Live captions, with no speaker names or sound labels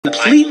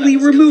completely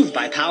removed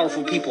by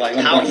powerful people at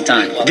one point in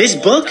time. This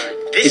book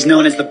is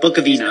known as the Book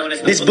of Enoch.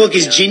 This book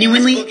is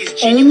genuinely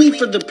only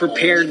for the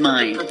prepared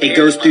mind. It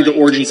goes through the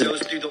origins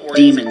of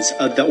demons,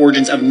 of the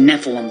origins of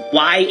Nephilim,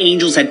 why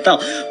angels had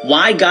fell,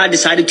 why God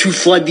decided to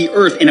flood the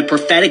earth in a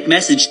prophetic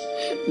message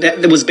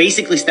that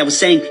was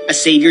saying a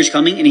savior is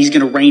coming and he's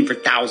going to reign for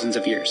thousands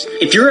of years.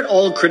 If you're at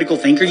all a critical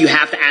thinker, you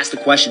have to ask the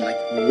question, like,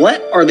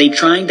 what are they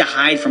trying to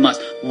hide from us?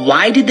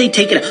 Why did they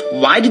take it out?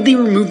 Why did they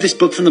remove this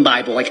book from the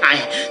Bible?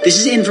 This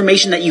is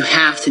information that you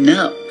have to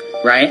know,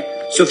 right?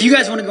 So if you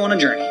guys want to go on a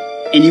journey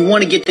and you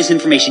want to get this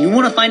information, you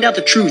want to find out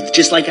the truth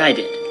just like I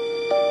did,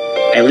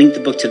 I linked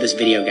the book to this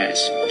video,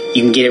 guys.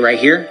 You can get it right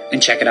here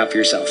and check it out for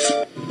yourself.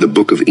 The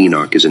Book of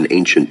Enoch is an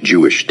ancient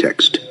Jewish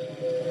text,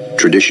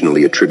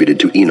 traditionally attributed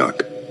to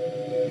Enoch,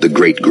 the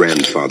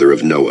great-grandfather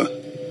of Noah.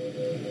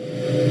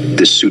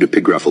 This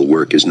pseudepigraphal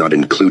work is not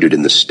included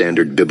in the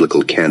standard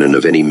biblical canon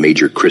of any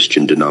major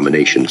Christian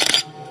denomination,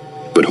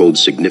 but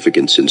holds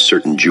significance in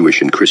certain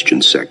Jewish and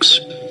Christian sects.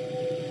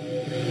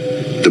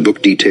 The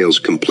book details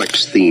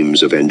complex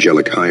themes of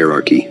angelic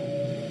hierarchy,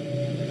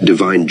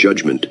 divine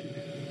judgment,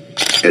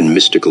 and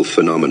mystical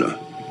phenomena,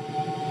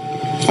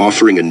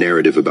 offering a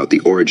narrative about the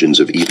origins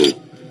of evil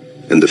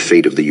and the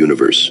fate of the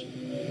universe.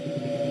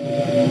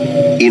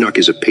 Enoch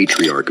is a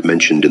patriarch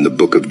mentioned in the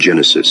book of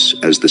Genesis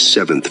as the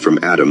seventh from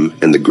Adam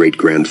and the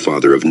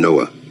great-grandfather of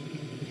Noah.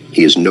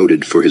 He is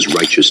noted for his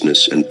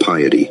righteousness and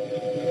piety.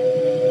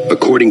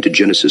 According to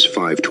Genesis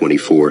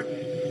 5:24,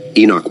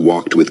 Enoch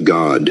walked with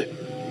God,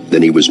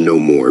 then he was no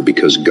more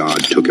because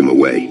God took him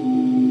away.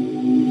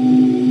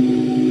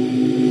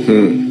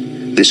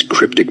 This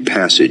cryptic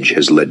passage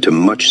has led to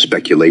much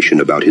speculation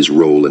about his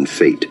role and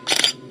fate,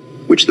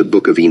 which the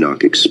Book of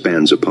Enoch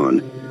expands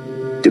upon,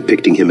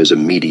 depicting him as a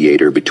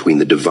mediator between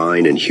the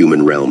divine and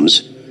human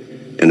realms,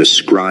 and a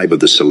scribe of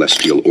the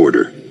celestial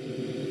order.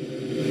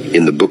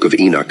 In the Book of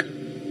Enoch,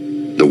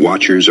 the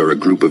Watchers are a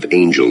group of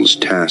angels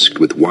tasked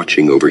with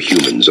watching over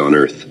humans on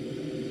earth.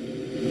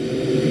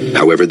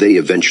 However, they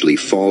eventually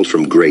fall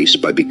from grace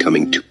by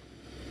becoming too...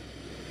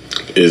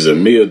 Is it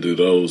me or do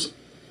those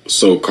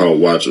so-called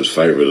Watchers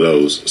favor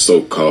those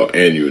so-called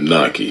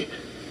Anunnaki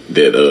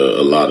that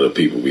a lot of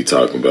people be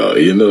talking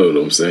about? You know what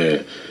I'm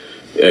saying?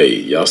 Hey,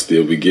 y'all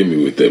still be getting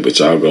me with that, but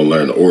y'all gonna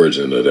learn the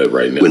origin of that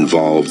right now.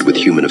 Involved with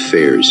human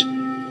affairs.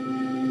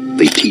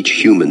 They teach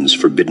humans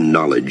forbidden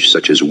knowledge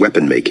such as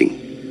weapon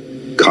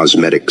making,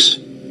 cosmetics,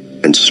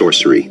 and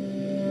sorcery.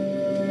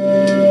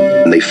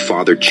 And they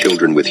father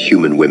children with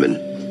human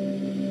women.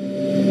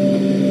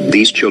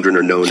 These children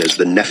are known as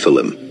the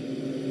Nephilim.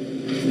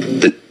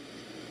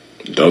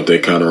 Don't they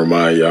kind of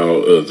remind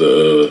y'all of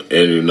the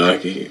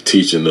Anunnaki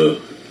teaching the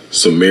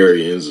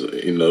Sumerians,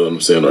 you know what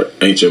I'm saying, or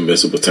ancient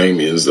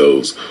Mesopotamians,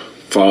 those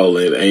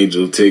fallen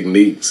angel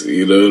techniques,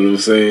 you know what I'm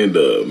saying,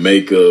 the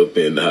makeup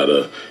and how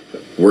to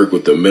work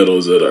with the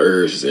metals of the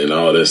earth and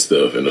all that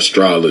stuff, and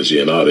astrology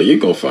and all that? You're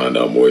going to find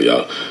out more,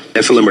 y'all.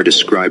 Nephilim are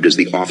described as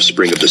the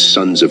offspring of the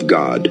sons of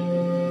God,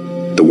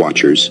 the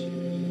Watchers,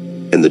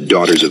 and the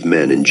daughters of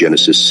men in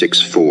Genesis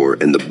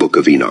 6:4 and the Book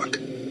of Enoch.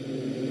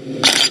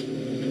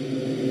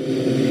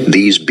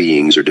 These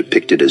beings are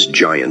depicted as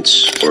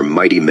giants or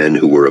mighty men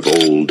who were of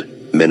old,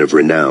 men of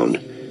renown.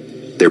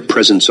 Their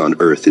presence on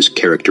earth is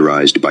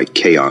characterized by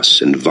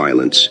chaos and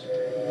violence,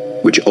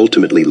 which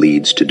ultimately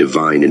leads to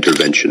divine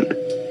intervention.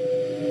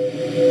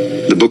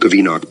 The Book of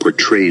Enoch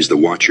portrays the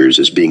Watchers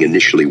as being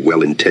initially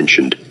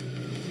well-intentioned,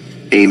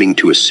 aiming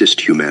to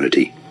assist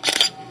humanity.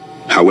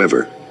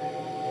 However,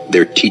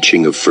 their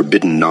teaching of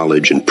forbidden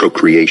knowledge and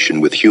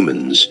procreation with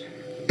humans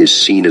is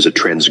seen as a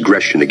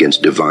transgression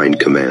against divine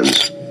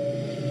commands,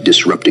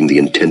 disrupting the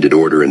intended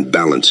order and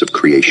balance of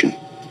creation.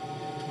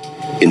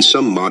 In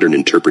some modern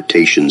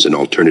interpretations and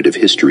alternative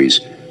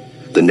histories,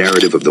 the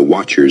narrative of the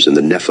Watchers and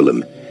the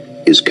Nephilim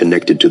is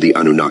connected to the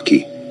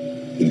Anunnaki,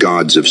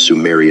 gods of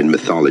Sumerian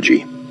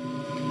mythology.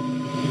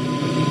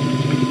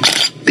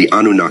 The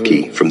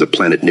Anunnaki from the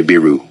planet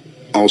Nibiru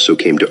also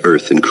came to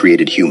Earth and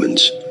created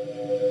humans.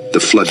 The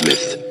flood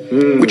myth,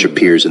 which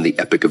appears in the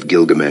Epic of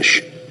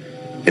Gilgamesh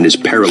and is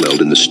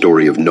paralleled in the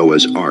story of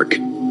Noah's Ark,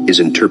 is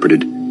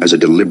interpreted as a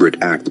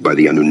deliberate act by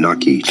the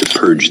Anunnaki to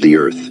purge the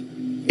earth,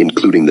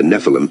 including the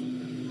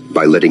Nephilim,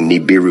 by letting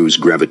Nibiru's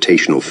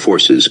gravitational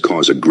forces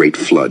cause a great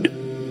flood.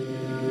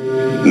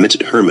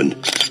 Mitzit Hermon,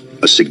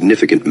 a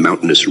significant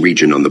mountainous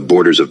region on the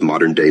borders of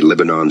modern-day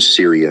Lebanon,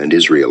 Syria, and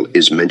Israel,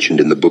 is mentioned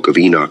in the Book of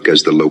Enoch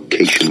as the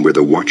location where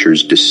the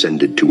Watchers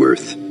descended to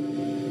earth.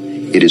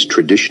 It is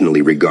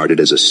traditionally regarded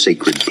as a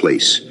sacred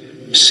place,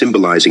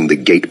 symbolizing the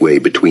gateway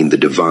between the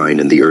divine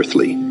and the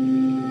earthly,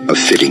 a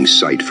fitting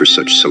site for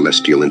such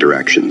celestial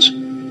interactions.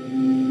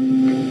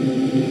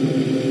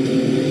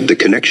 The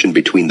connection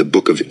between the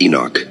Book of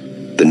Enoch,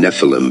 the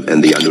Nephilim,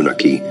 and the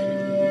Anunnaki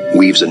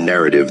weaves a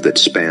narrative that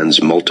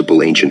spans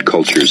multiple ancient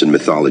cultures and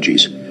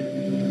mythologies.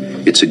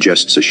 It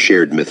suggests a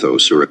shared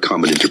mythos or a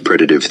common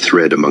interpretative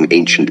thread among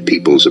ancient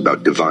peoples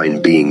about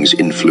divine beings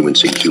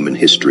influencing human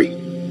history,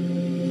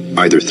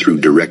 either through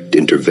direct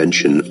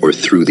intervention or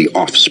through the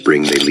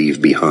offspring they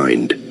leave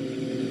behind.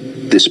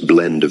 This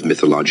blend of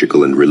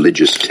mythological and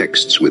religious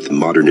texts with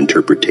modern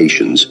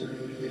interpretations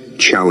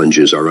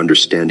challenges our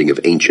understanding of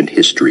ancient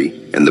history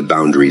and the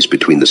boundaries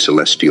between the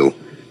celestial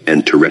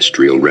and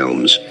terrestrial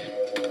realms.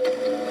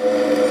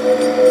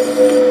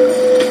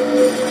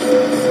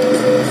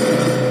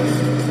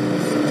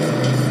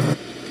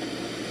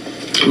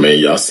 Man,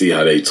 y'all see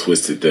how they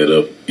twisted that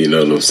up, you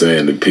know what I'm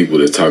saying? The people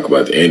that talk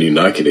about the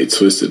Anunnaki, they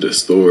twisted the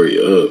story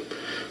up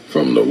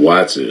from the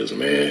Watchers,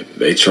 man.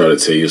 They try to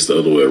tell you it's the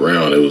other way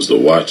around. It was the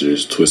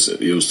Watchers twisted.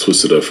 It was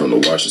twisted up from the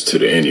Watchers to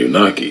the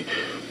Anunnaki.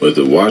 But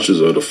the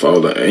Watchers are the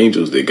fallen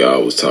angels that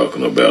God was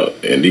talking about.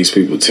 And these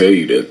people tell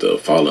you that the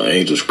fallen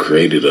angels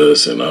created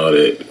us and all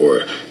that,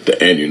 or the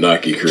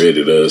Anunnaki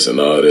created us and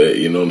all that.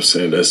 You know what I'm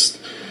saying?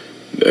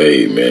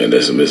 Hey, man,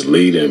 that's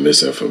misleading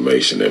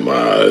misinformation in my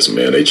eyes,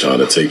 man. They trying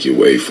to take you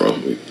away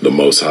from the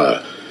Most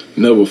High.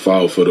 Never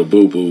fall for the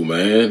boo-boo,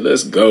 man.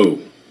 Let's go.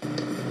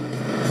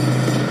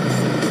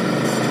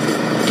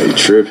 They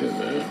tripping,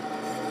 man.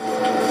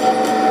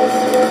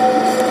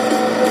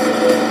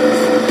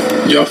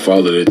 Y'all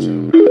follow that,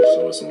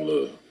 show us some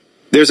love.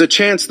 There's a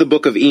chance the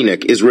Book of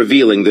Enoch is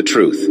revealing the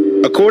truth.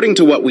 According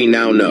to what we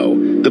now know,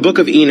 the Book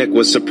of Enoch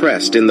was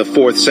suppressed in the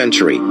 4th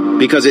century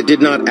because it did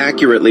not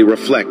accurately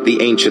reflect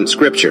the ancient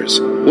scriptures.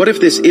 What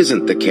if this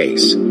isn't the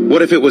case?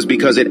 What if it was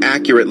because it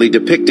accurately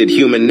depicted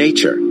human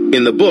nature?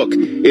 In the book,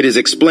 it is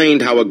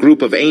explained how a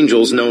group of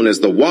angels known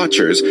as the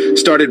Watchers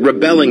started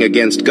rebelling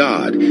against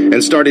God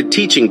and started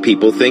teaching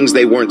people things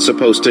they weren't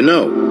supposed to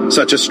know,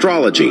 such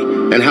astrology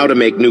and how to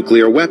make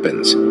nuclear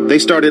weapons. They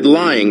started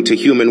lying to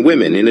human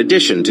women in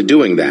addition to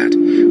doing that,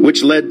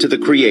 which led to the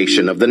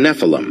creation of the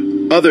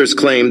Nephilim. Others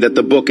claim that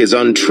the book is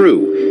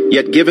untrue,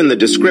 yet given the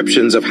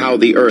descriptions of how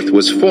the earth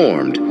was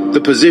formed,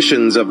 the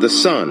positions of the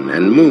sun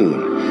and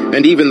moon,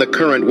 and even the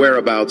current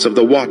whereabouts of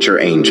the Watcher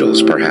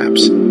angels,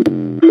 perhaps.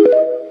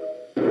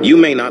 You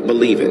may not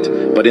believe it,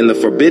 but in the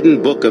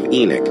forbidden book of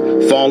Enoch,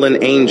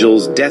 fallen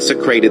angels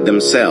desecrated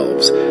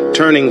themselves,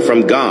 turning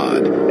from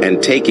God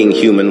and taking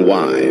human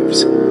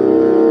wives.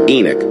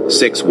 Enoch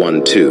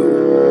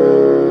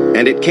 6:1-2.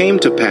 And it came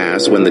to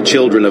pass when the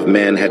children of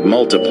men had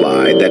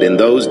multiplied that in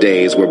those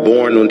days were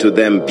born unto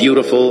them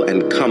beautiful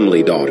and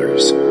comely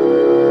daughters.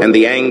 And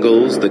the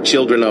angels, the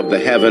children of the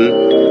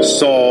heaven,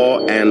 saw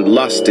and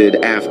lusted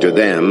after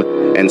them,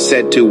 and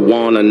said to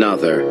one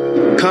another,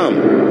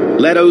 Come,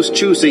 let us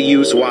choose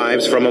use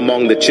wives from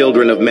among the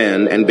children of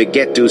men, and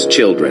beget us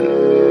children.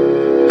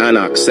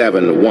 Enoch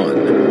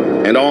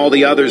 7:1. And all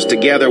the others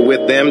together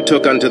with them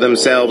took unto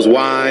themselves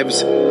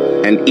wives,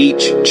 and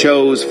each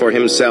chose for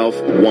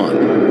himself one.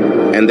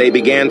 And they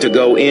began to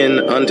go in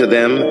unto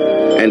them,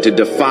 and to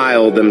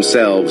defile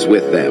themselves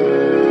with them.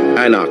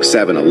 Enoch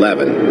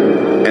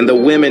 7:11. And the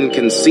women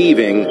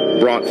conceiving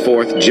brought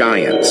forth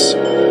giants.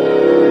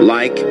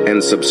 Like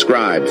and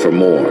subscribe for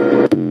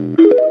more.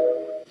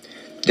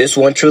 This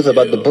one truth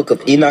about the book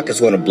of Enoch is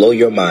going to blow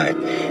your mind.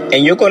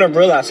 And you're going to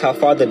realize how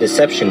far the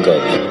deception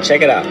goes.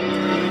 Check it out.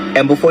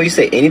 And before you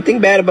say anything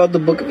bad about the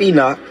book of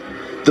Enoch,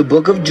 the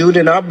book of Jude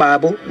in our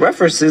Bible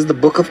references the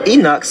book of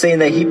Enoch, saying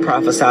that he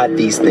prophesied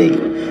these things.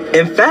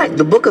 In fact,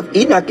 the book of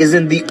Enoch is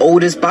in the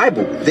oldest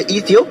Bible, the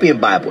Ethiopian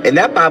Bible, and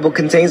that Bible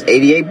contains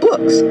 88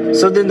 books.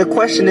 So then the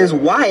question is,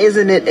 why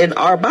isn't it in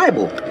our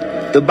Bible?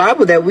 The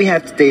Bible that we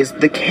have today is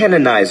the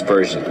canonized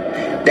version.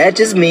 That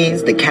just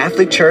means the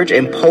Catholic Church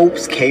and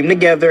popes came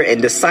together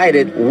and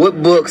decided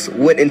what books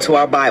went into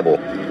our Bible.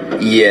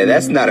 Yeah,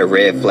 that's not a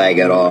red flag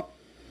at all.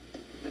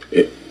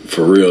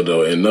 For real,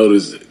 though. And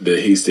notice that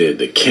he said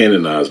the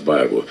canonized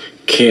Bible.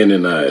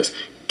 Canonized.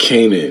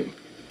 Canaan.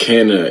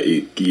 Canaan.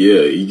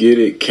 Yeah, you get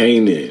it?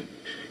 Canaan.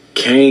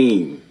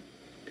 Cain.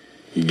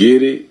 You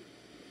get it?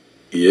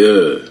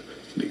 Yeah.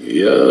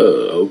 Yeah,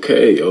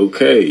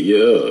 okay,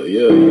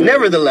 yeah.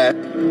 Nevertheless,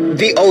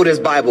 the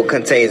oldest Bible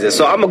contains it,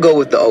 so I'm going to go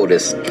with the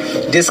oldest.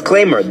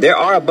 Disclaimer, there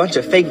are a bunch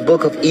of fake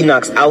book of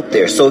Enochs out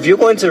there, so if you're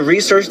going to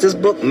research this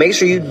book, make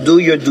sure you do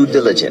your due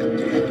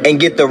diligence and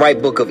get the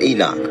right book of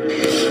Enoch.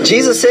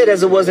 Jesus said,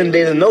 as it was in the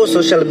days of Noah,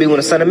 so shall it be when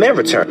the Son of Man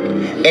returns.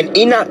 And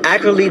Enoch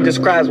accurately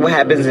describes what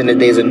happens in the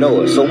days of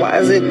Noah, so why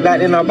is it not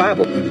in our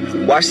Bible?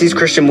 Watch these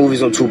Christian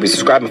movies on Tubi,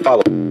 subscribe and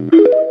follow.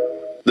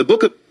 The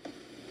book of...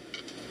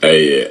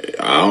 Hey,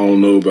 I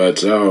don't know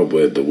about y'all,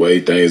 but the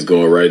way things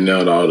going right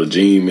now, all the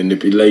gene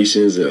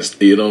manipulations and,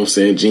 you know what I'm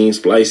saying, gene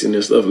splicing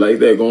and stuff like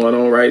that going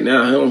on right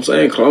now, you know what I'm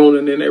saying,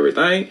 cloning and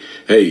everything.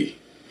 Hey,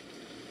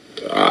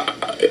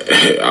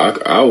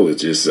 I would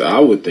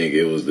think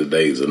it was the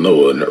days of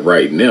Noah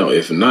right now.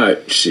 If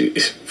not, shit,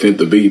 it's fit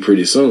to be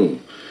pretty soon.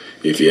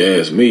 If you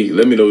ask me,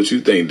 let me know what you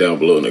think down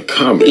below in the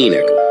comments.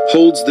 Enoch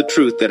holds the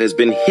truth that has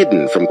been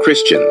hidden from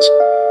Christians,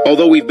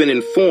 although we've been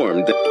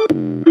informed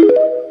that...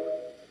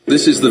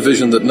 This is the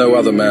vision that no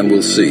other man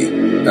will see,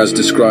 as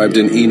described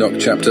in Enoch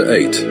chapter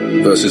 8,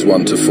 verses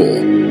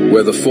 1-4,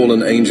 where the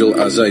fallen angel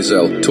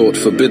Azazel taught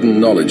forbidden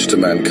knowledge to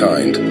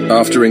mankind.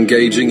 After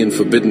engaging in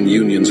forbidden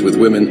unions with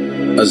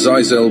women,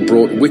 Azazel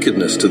brought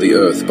wickedness to the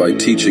earth by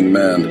teaching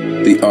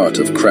man the art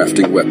of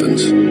crafting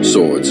weapons,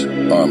 swords,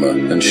 armor,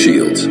 and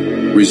shields.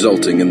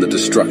 resulting in the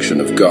destruction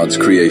of God's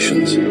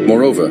creations.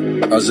 Moreover,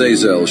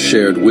 Azazel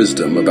shared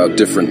wisdom about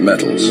different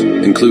metals,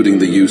 including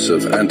the use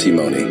of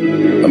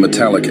antimony, a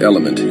metallic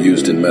element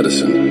used in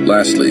medicine.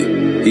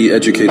 Lastly, he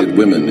educated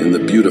women in the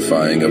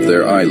beautifying of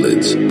their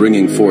eyelids,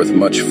 bringing forth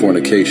much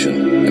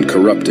fornication and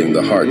corrupting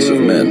the hearts of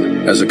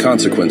men. As a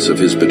consequence of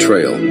his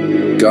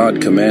betrayal,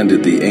 God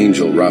commanded the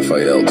angel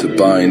Raphael to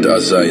bind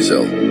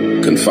Azazel,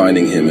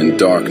 confining him in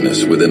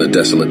darkness within a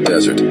desolate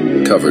desert,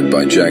 covered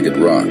by jagged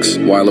rocks.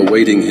 While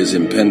awaiting his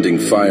impending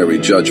fiery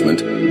judgment,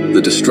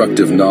 the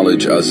destructive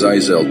knowledge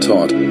Azazel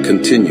taught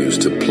continues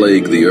to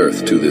plague the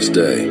earth to this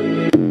day.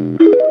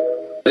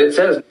 It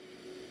says,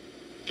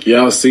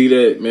 y'all see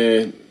that,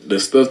 man? The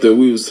stuff that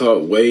we was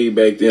taught way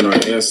back then, our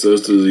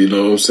ancestors, you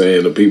know what I'm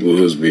saying, the people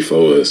who was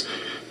before us,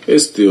 it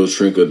still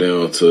trickle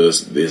down to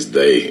us this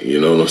day, you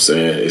know what I'm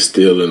saying? It's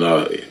still in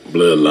our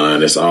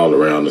bloodline. It's all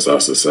around us, our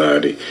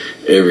society,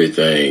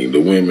 everything. The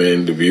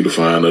women, the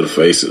beautifying of the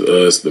face of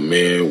us, the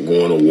men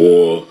going to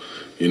war,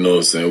 you know what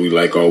I'm saying? We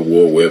like our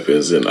war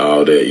weapons and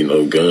all that, you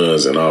know,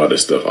 guns and all that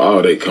stuff.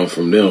 All that come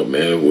from them,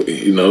 man.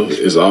 You know,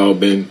 it's all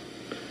been,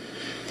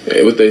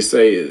 what they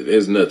say,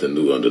 there's nothing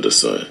new under the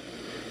sun.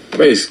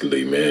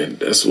 Basically, man,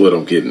 that's what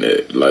I'm getting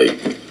at.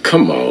 Like,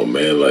 come on,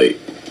 man. Like,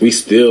 we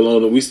still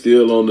on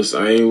the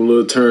same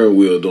little turn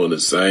wheel doing the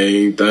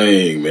same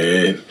thing,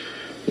 man.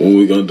 What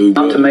we gonna do?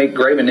 Not to make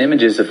graven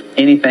images of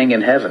anything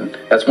in heaven.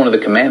 That's one of the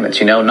commandments,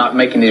 you know, not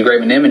making these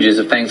graven images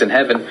of things in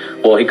heaven.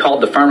 Well, he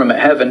called the firmament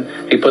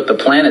heaven. He put the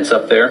planets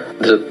up there.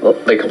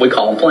 We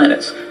call them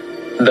planets.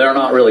 They're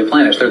not really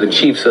planets. They're the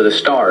chiefs of the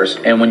stars.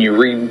 And when you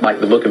read, like,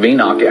 the book of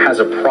Enoch, it has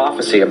a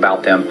prophecy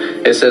about them.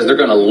 It says they're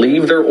going to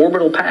leave their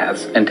orbital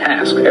paths and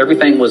tasks.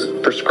 Everything was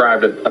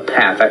prescribed a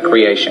path at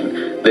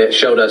creation that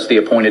showed us the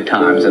appointed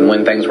times and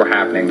when things were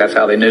happening. That's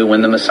how they knew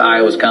when the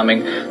Messiah was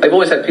coming. They've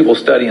always had people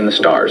studying the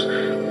stars.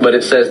 But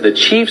it says the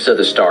chiefs of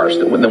the stars,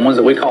 the ones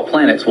that we call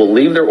planets, will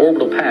leave their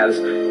orbital paths,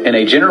 and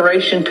a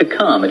generation to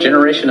come, a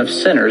generation of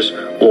sinners,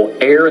 will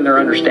err in their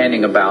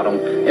understanding about them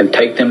and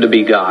take them to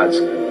be gods.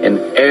 And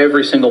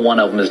every single one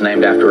of them is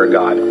named after a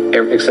god,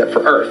 except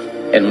for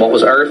earth. And what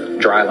was earth?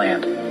 Dry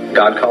land.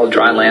 God called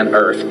dry land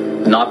earth.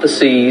 Not the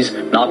seas,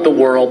 not the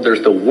world.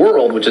 There's the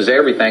world, which is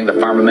everything, the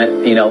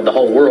firmament, you know, the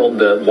whole world,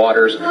 the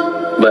waters.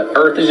 But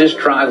earth is just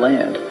dry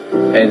land.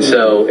 And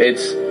so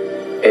it's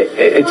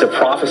a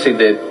prophecy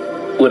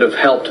that would have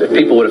helped. If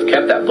people would have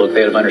kept that book,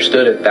 they'd have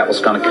understood it, that was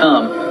going to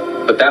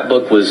come. But that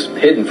book was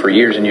hidden for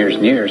years and years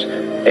and years.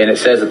 And it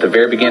says at the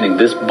very beginning,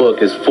 this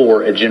book is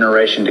for a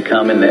generation to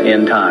come in the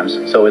end times.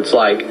 So it's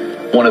like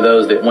one of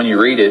those that when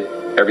you read it,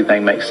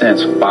 everything makes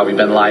sense. Why we've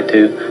been lied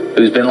to,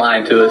 who's been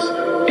lying to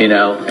us, you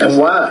know. And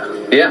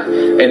why? Yeah,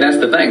 and that's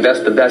the thing. That's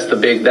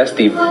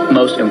the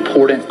most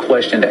important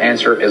question to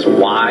answer is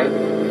why.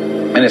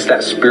 And it's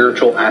that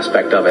spiritual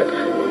aspect of it.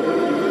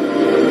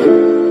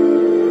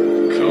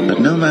 Let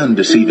no man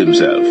deceive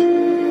himself.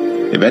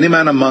 If any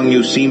man among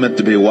you seemeth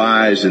to be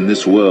wise in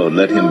this world,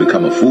 let him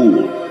become a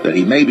fool, that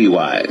he may be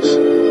wise.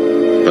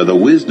 For the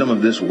wisdom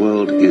of this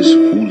world is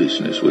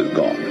foolishness with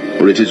God.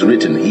 For it is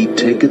written, He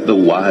taketh the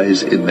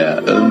wise in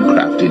their own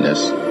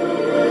craftiness.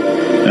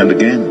 And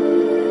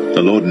again,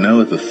 the Lord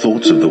knoweth the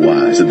thoughts of the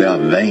wise, that they are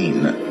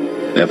vain.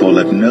 Therefore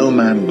let no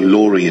man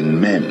glory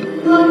in men.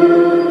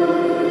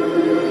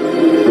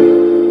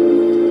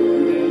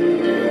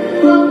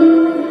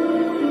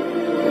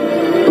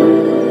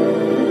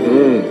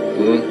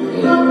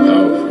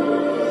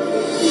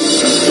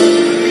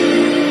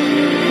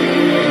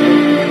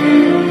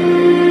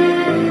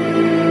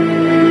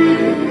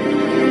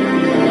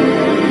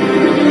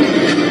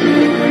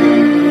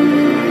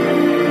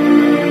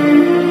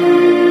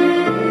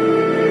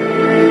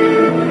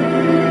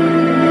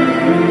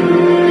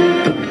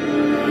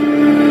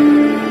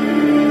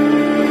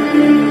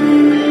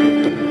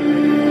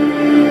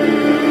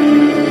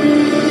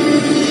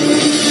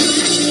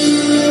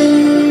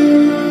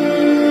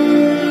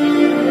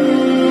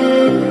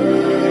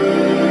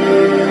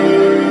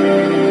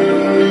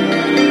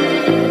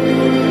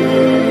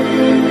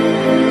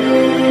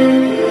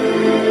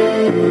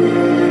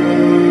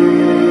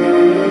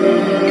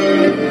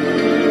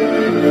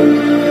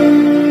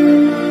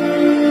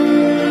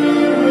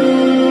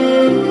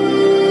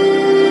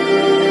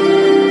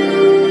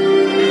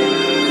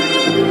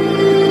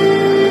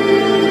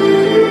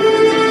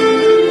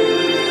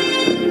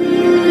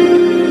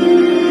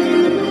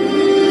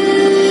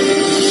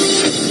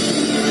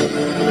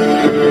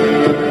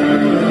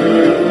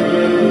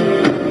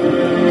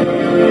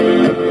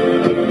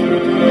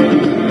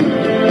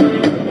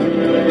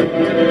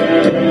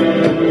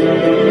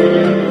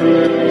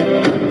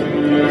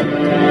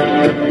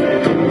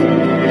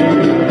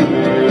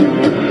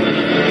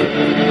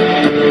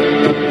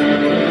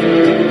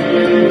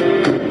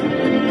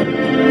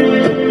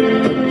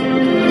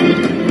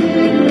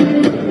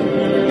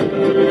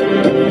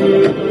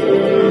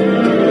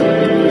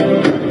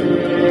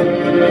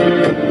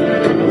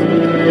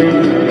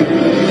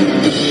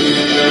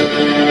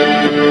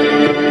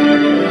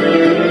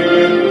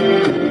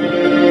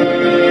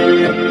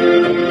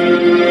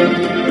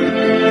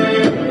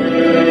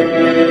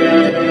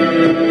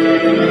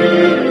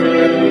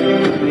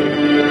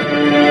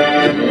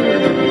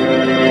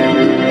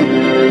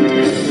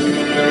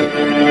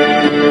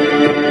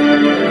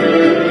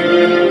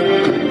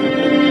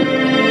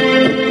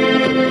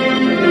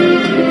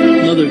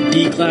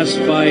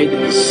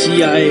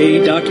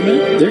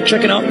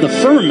 checking out the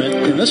firmament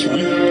in this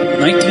one,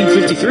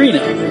 1953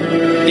 now.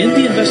 In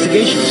the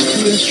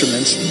investigations, 2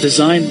 instruments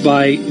designed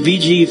by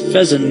V.G.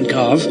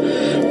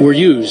 Fezenkov were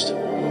used.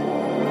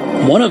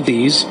 One of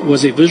these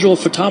was a visual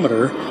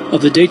photometer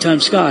of the daytime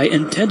sky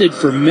intended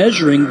for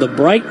measuring the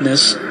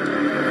brightness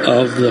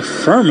of the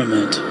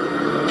firmament,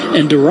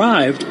 and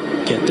derived,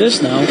 get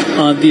this now,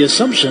 on the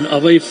assumption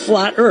of a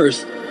flat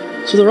Earth.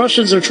 So the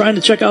Russians are trying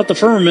to check out the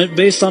firmament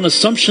based on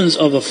assumptions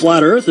of a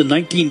flat Earth in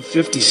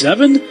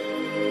 1957?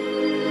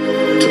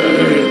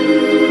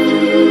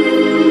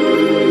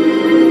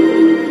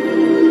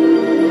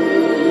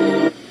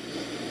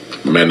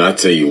 Man, I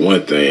tell you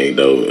one thing,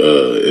 though.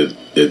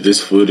 If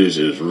this footage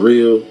is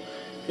real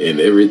and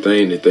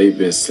everything that they've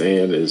been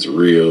saying is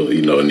real,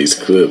 you know, in these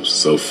clips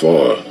so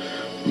far,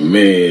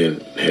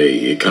 man, hey,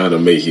 it kind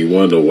of makes you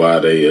wonder why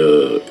they,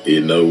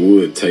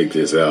 would take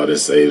this out and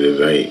say that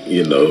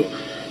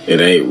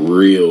it ain't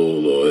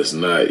real, or it's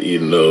not,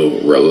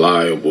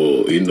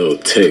 reliable,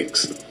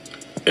 text,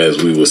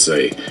 as we would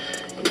say.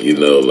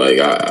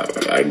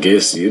 I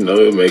guess,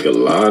 it make a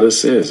lot of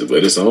sense,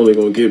 but it's only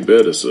going to get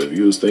better. So if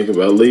you was thinking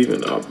about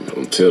leaving,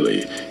 I'm telling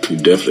you, you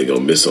definitely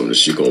going to miss something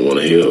that you're going to want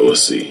to hear or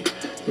see.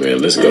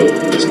 Man, let's go.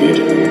 Let's get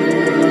it.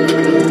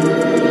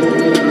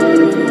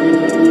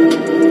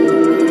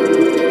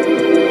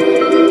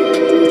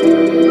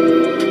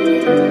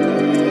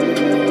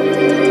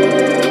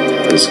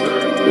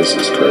 This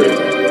is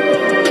crazy.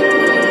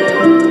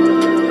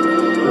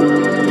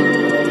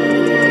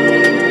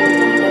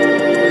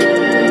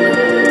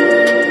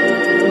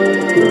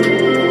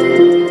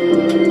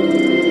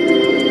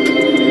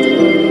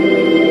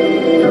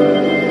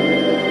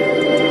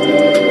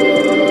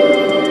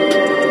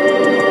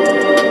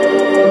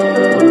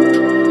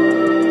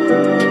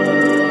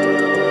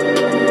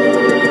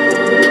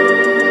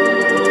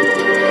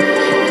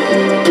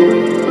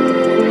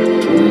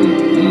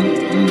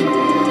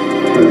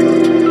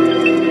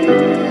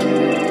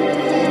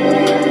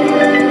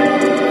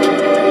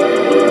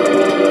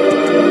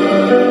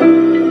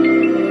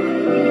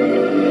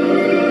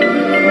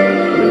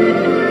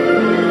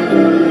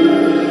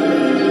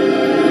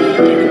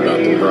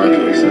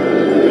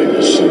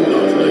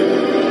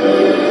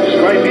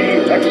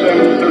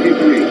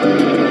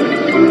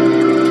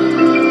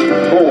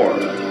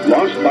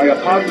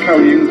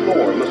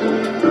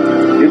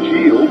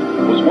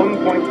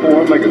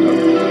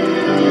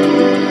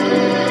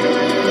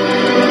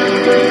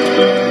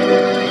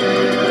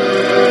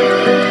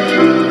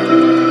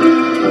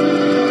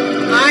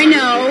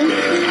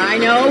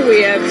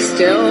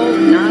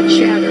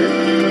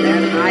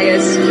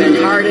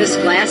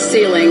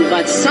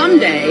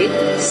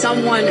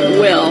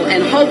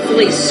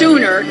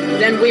 Sooner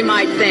than we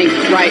might think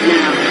right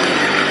now.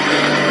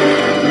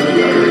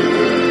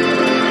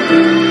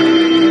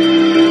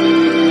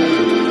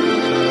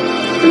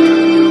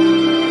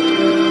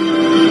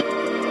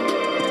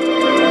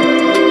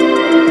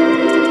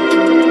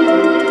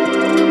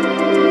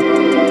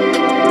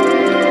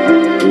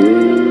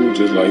 Ooh,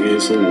 just like hitting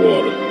some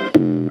water.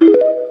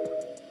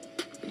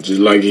 Just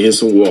like hitting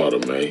some water,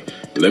 man.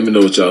 Let me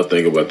know what y'all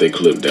think about that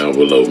clip down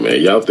below,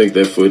 man. Y'all think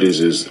that footage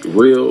is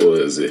real, or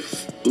is it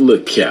a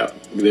little cap?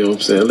 You know what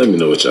I'm saying? Let me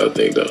know what y'all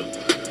think, though.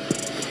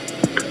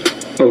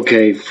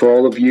 Okay, for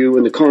all of you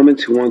in the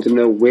comments who want to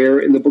know where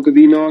in the Book of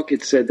Enoch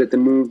it said that the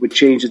moon would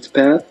change its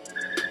path,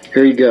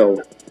 here you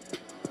go.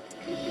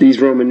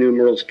 These Roman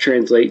numerals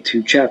translate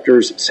to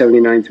chapters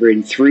 79 through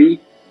 83,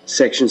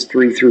 sections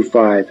 3 through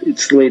 5.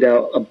 It's laid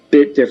out a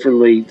bit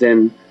differently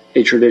than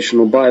a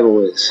traditional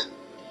Bible is.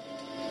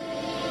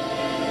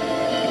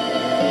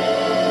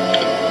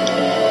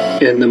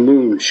 And the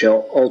moon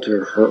shall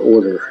alter her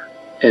order,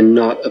 and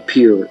not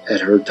appear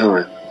at her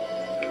time.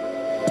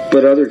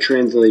 But other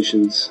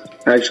translations,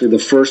 actually the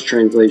first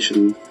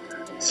translation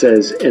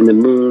says, and the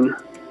moon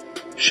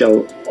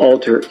shall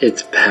alter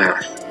its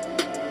path.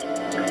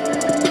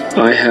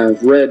 I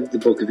have read the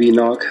Book of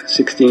Enoch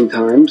 16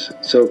 times,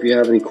 so if you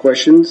have any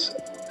questions,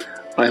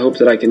 I hope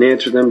that I can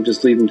answer them.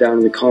 Just leave them down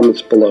in the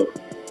comments below.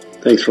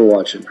 Thanks for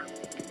watching.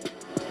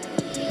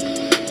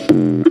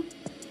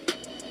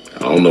 I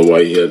don't know why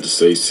you had to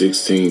say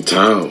 16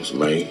 times,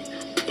 man.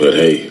 But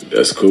hey,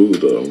 that's cool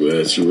though. I'm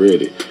glad you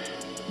read it.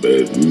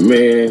 But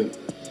man,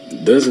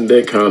 doesn't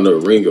that kind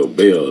of ring a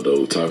bell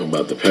though, talking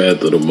about the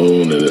path of the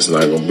moon and it's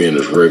not going to be in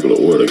its regular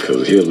order?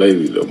 Because here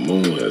lately the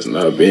moon has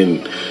not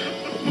been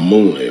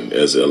mooning,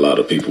 as a lot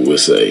of people would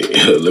say.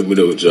 Let me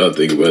know what y'all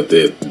think about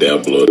that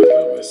down below in the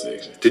comment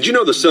section. Did you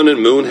know the sun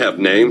and moon have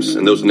names,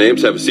 and those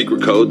names have a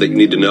secret code that you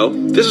need to know?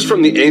 This is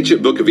from the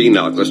ancient Book of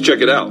Enoch. Let's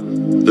check it out.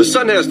 The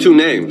sun has 2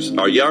 names,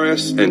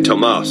 Aryares and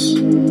Tomas.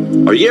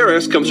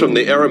 Aryares comes from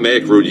the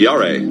Aramaic root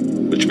yare,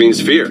 which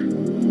means fear.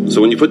 So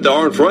when you put the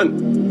R in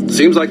front, it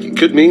seems like it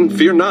could mean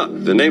fear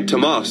not. The name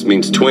Tomas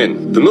means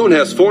twin. The moon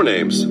has 4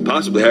 names,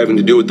 possibly having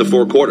to do with the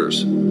 4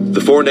 quarters. The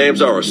 4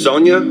 names are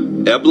Asonia,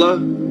 Ebla,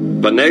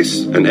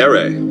 Banes, and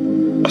Ere.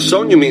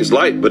 Asonia means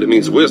light, but it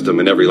means wisdom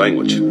in every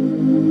language.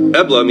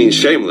 Ebla means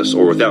shameless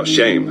or without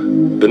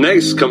shame.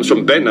 Banes comes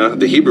from Bena,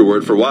 the Hebrew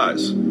word for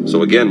wise,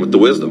 so again with the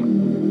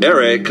wisdom.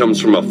 Ere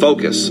comes from a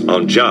focus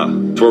on Jah.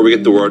 It's where we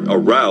get the word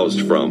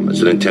aroused from.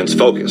 It's an intense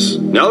focus.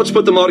 Now let's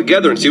put them all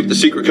together and see what the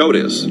secret code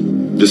is.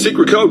 The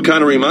secret code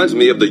kind of reminds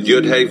me of the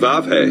Yud He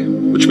Vav He,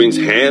 which means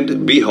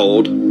hand,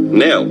 behold,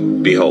 nail,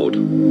 behold.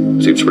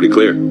 Seems pretty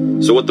clear.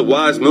 So what the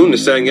wise moon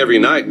is saying every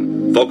night,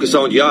 focus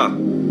on Yah,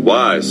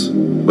 wise,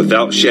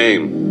 without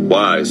shame,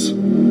 wise.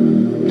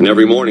 And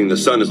every morning the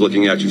sun is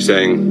looking at you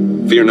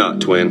saying, fear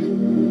not, twin.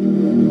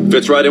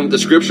 Fits right in with the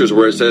scriptures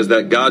where it says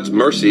that God's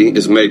mercy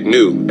is made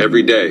new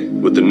every day.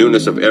 With the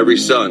newness of every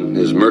sun,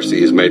 his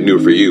mercy is made new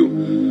for you.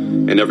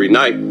 And every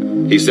night,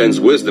 he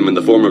sends wisdom in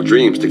the form of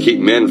dreams to keep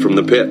men from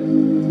the pit.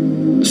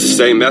 It's the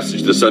same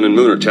message the sun and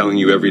moon are telling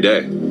you every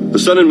day. The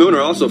sun and moon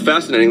are also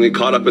fascinatingly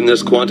caught up in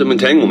this quantum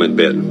entanglement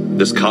bit,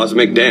 this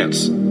cosmic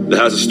dance that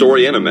has a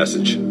story and a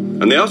message.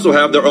 And they also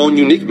have their own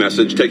unique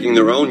message, taking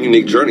their own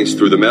unique journeys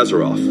through the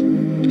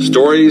Mazzaroth.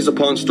 Stories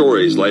upon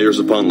stories, layers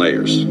upon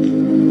layers.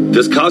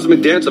 This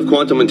cosmic dance of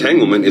quantum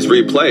entanglement is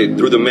replayed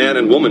through the man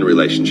and woman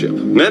relationship.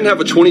 Men have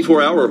a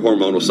 24-hour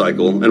hormonal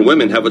cycle, and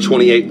women have a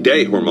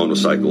 28-day hormonal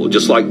cycle,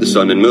 just like the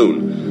sun and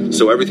moon.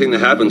 So everything that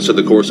happens to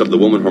the course of the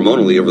woman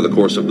hormonally over the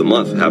course of the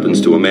month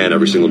happens to a man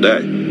every single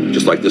day,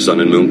 just like the sun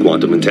and moon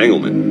quantum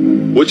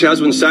entanglement, which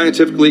has been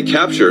scientifically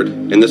captured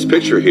in this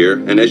picture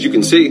here. And as you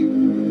can see,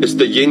 it's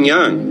the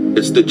yin-yang.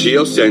 It's the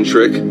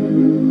geocentric,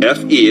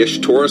 Fe-ish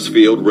torus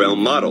field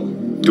realm model,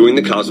 doing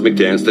the cosmic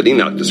dance that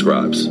Enoch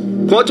describes.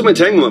 Quantum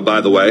entanglement, by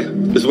the way,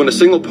 is when a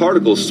single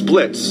particle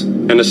splits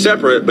and is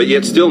separate but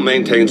yet still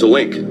maintains a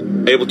link,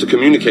 able to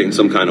communicate in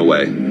some kind of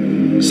way.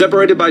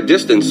 Separated by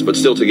distance but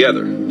still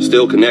together,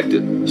 still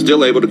connected,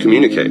 still able to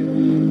communicate.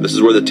 This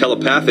is where the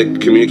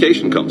telepathic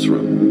communication comes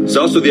from. It's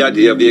also the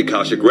idea of the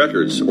Akashic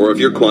records, or if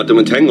you're quantum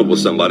entangled with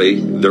somebody,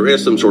 there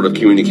is some sort of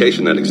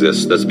communication that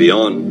exists that's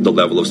beyond the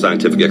level of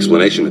scientific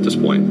explanation at this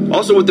point.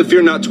 Also with the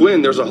Fear Not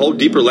twin, there's a whole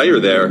deeper layer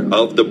there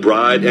of the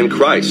bride and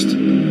Christ.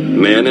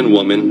 Man and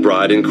woman,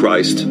 bride and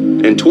Christ,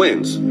 and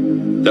twins.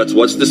 That's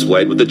what's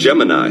displayed with the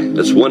Gemini.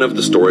 That's one of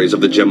the stories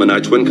of the Gemini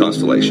twin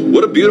constellation.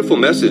 What a beautiful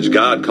message,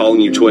 God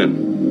calling you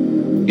twin.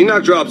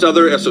 Enoch drops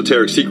other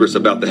esoteric secrets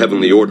about the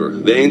heavenly order.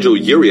 The angel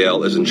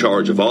Uriel is in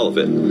charge of all of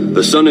it.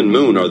 The sun and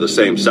moon are the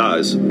same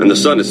size, and the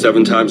sun is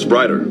 7 times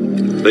brighter.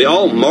 They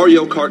all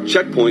Mario Kart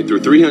checkpoint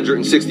through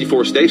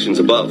 364 stations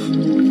above.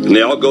 And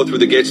they all go through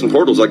the gates and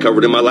portals I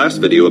covered in my last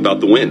video about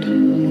the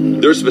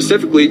wind. There's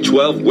specifically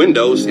 12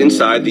 windows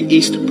inside the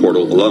east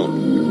portal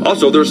alone.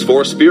 Also, there's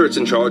 4 spirits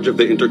in charge of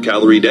the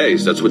intercalary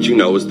days. That's what you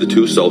know as the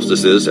 2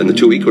 solstices and the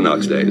 2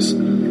 equinox days.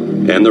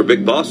 And they're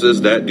big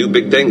bosses that do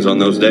big things on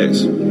those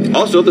days.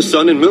 Also, the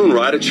sun and moon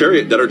ride a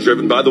chariot that are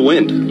driven by the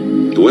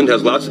wind. The wind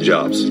has lots of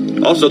jobs.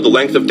 Also, the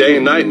length of day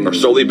and night are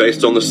solely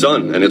based on the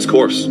sun and its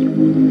course,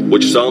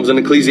 which Psalms and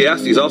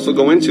Ecclesiastes also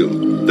go into.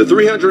 The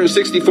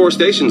 364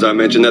 stations I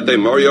mentioned that they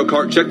Mario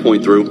Kart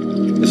checkpoint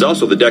through is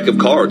also the deck of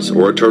cards,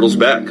 or a turtle's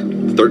back.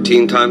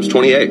 13 times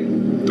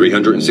 28,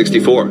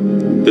 364.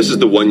 This is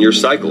the 1-year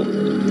cycle,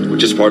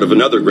 which is part of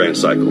another grand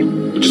cycle,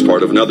 which is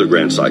part of another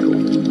grand cycle.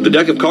 The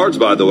deck of cards,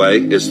 by the way,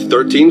 is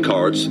 13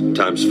 cards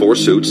times 4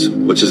 suits,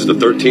 which is the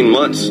 13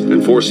 months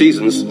and 4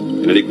 seasons,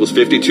 and it equals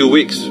 52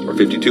 weeks, or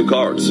 52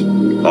 cards.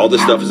 All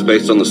this stuff is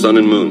based on the sun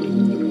and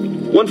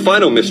moon. One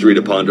final mystery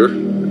to ponder,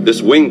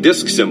 this winged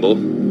disc symbol,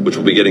 which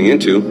we'll be getting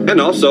into,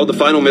 and also the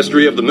final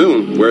mystery of the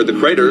moon, where the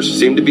craters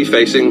seem to be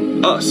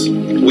facing us.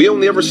 We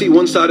only ever see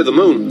one side of the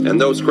moon,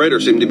 and those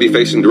craters seem to be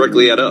facing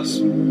directly at us.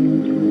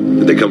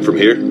 Did they come from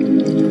here?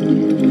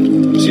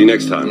 See you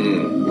next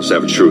time. We'll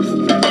Savage Truth.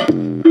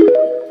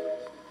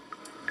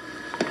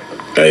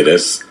 Hey,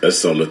 that's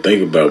something to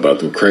think about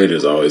them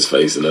craters always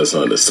facing us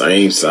on the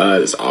same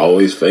side. It's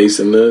always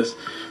facing us.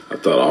 I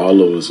thought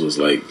all of us was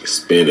like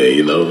spinning,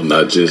 you know,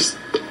 not just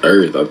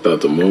Earth. I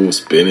thought the moon was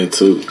spinning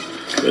too.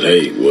 But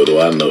hey, what do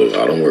I know?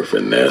 I don't work for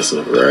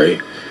NASA, right?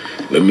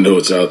 Let me know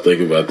what y'all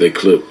think about that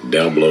clip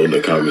down below in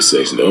the comment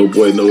section. The old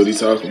boy know what he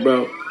talking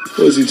about?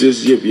 Or is he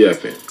just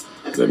yip-yapping?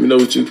 Let me know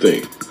what you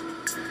think.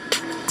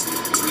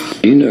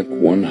 Enoch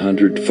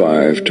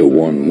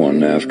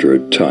 105-11. After a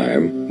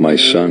time, my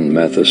son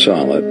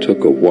Methuselah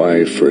took a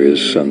wife for his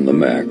son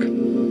Lamech.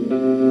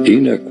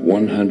 Enoch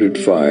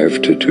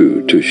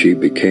 105-2. Till she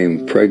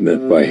became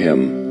pregnant by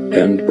him,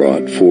 and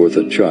brought forth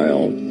a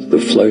child, the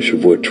flesh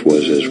of which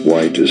was as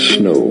white as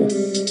snow,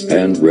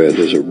 and red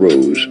as a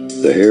rose,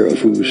 the hair of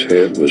whose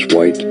head was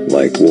white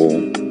like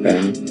wool,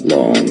 and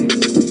long,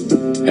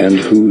 and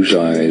whose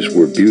eyes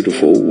were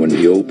beautiful when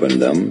he opened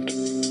them.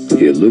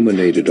 He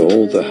illuminated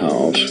all the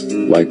house,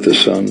 like the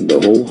sun, the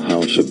whole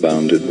house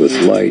abounded with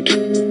light.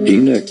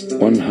 Enoch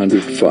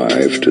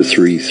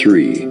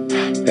 105-3.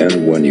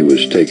 And when he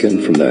was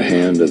taken from the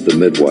hand of the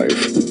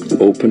midwife,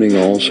 opening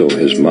also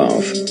his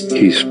mouth,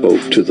 he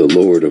spoke to the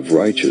Lord of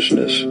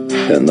righteousness.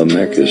 And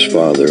Lamech his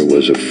father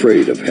was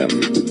afraid of him,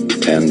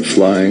 and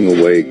flying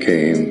away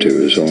came to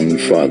his own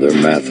father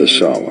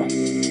Methuselah,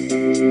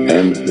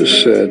 and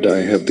said,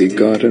 I have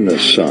begotten a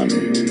son.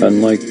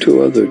 Unlike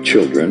 2 other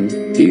children,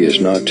 he is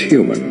not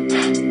human,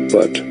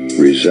 but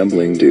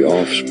resembling the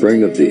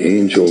offspring of the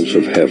angels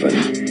of heaven,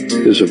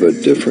 is of a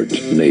different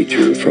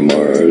nature from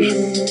ours,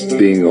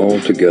 being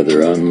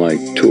altogether unlike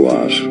to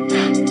us.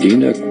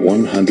 Enoch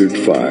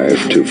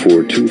 105 to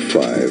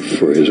 425,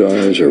 for his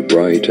eyes are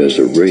bright as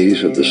the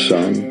rays of the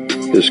sun,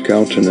 his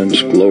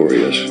countenance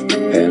glorious,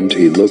 and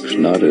he looks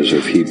not as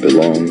if he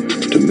belonged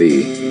to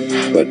me,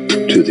 but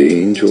to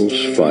the angels.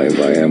 5,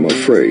 I am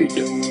afraid,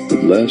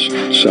 lest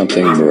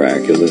something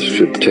miraculous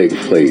should take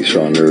place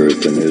on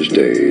earth in his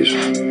days.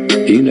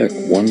 Enoch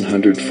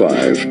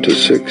 105 to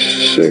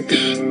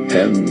 6:6.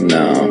 And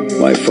now,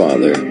 my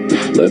father,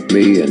 let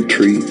me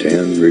entreat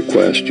and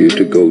request you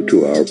to go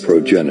to our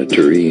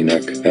progenitor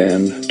Enoch,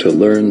 and to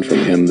learn from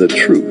him the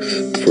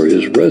truth, for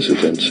his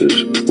residence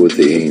is with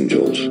the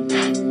angels.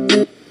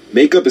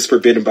 Makeup is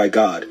forbidden by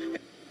God.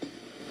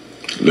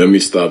 Let me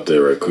stop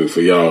there right quick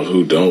for y'all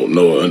who don't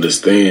know or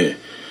understand.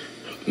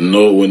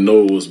 Noah, when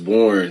Noah was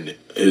born,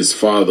 his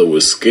father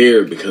was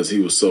scared because he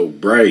was so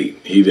bright.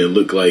 He didn't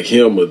look like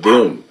him or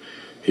them.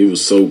 He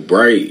was so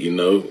bright, you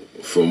know.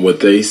 From what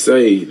they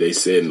said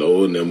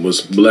Noah and them was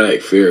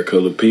black,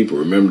 fair-colored people.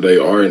 Remember, they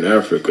are in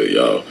Africa,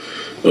 y'all.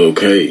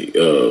 Okay,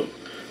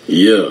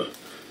 yeah.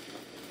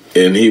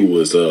 And he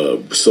was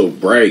so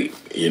bright,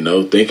 you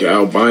know. Think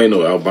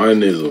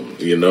albinism,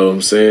 you know what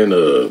I'm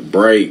saying?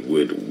 Bright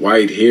with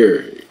white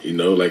hair, you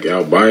know, like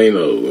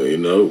albino, you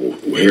know.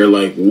 Hair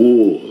like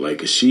wool,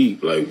 like a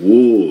sheep, like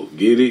wool.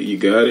 Get it? You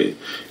got it?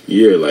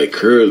 Yeah, like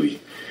curly.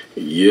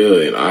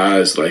 Yeah, and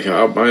eyes, like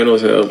how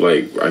albinos have,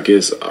 like, I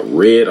guess,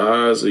 red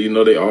eyes. You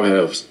know, they all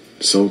have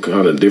some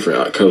kind of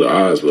different color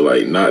eyes, but,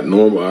 like, not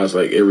normal eyes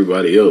like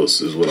everybody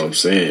else is what I'm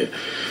saying.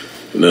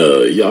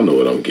 Y'all know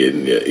what I'm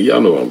getting at.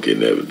 Y'all know what I'm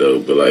getting at, though.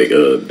 But, like,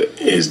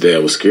 his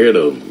dad was scared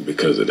of him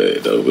because of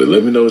that, though. But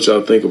let me know what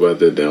y'all think about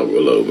that down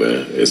below,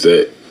 man. Is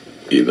that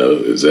a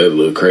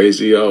little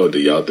crazy, y'all? Or do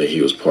y'all think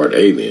he was part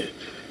alien?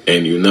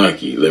 And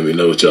Anunnaki, let me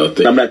know what y'all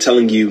think. I'm not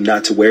telling you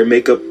not to wear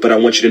makeup, but I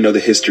want you to know the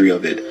history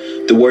of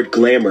it. The word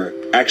glamour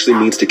actually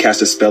means to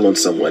cast a spell on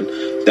someone.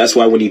 That's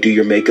why when you do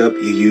your makeup,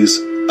 you use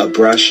a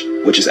brush,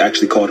 which is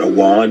actually called a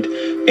wand,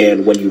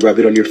 and when you rub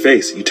it on your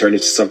face, you turn it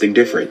into something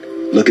different.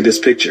 Look at this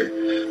picture.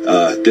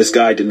 This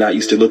guy did not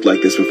used to look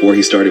like this before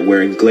he started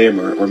wearing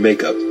glamour or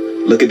makeup.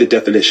 Look at the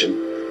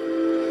definition.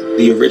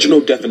 The original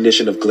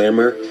definition of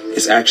glamour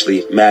is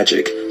actually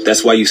magic.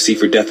 That's why you see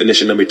for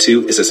definition number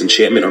 2, it says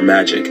enchantment or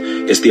magic.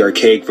 It's the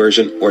archaic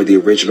version or the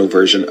original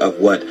version of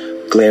what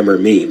glamour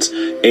means.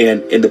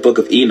 And in the book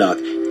of Enoch,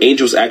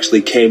 angels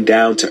actually came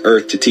down to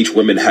earth to teach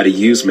women how to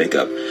use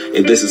makeup.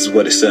 And this is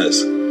what it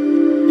says.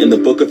 In the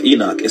book of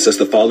Enoch, it says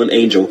the fallen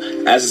angel,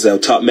 Azazel,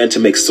 taught men to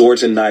make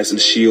swords and knives and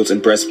shields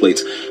and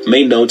breastplates,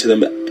 made known to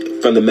them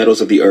from the metals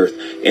of the earth,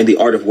 and the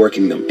art of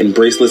working them, and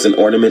bracelets and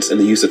ornaments,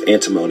 and the use of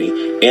antimony,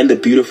 and the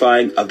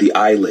beautifying of the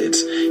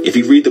eyelids. If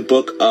you read the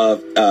book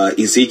of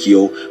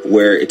Ezekiel,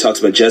 where it talks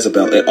about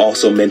Jezebel, it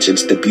also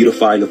mentions the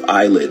beautifying of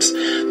eyelids.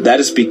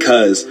 That is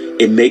because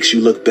it makes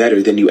you look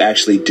better than you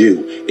actually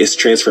do. It's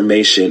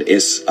transformation.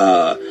 It's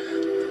a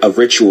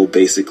ritual,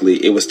 basically.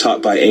 It was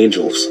taught by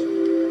angels.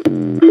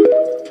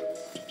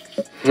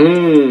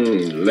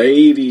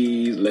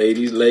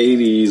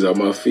 Ladies, all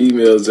my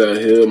females out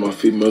here, my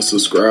female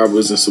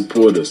subscribers and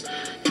supporters,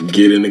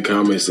 get in the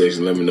comment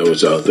section. Let me know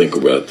what y'all think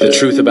about that. The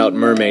truth about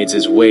mermaids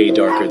is way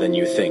darker than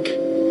you think.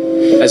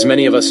 As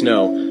many of us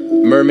know,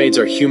 mermaids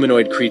are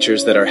humanoid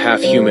creatures that are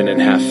half human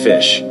and half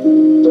fish.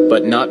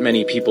 But not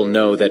many people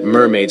know that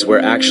mermaids were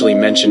actually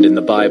mentioned in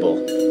the Bible.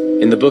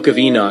 In the book of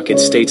Enoch, it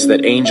states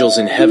that angels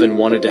in heaven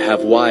wanted to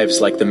have wives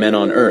like the men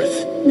on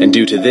earth, and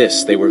due to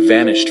this, they were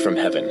vanished from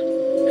heaven.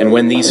 And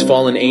when these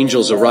fallen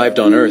angels arrived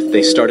on earth,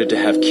 they started to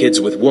have kids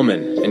with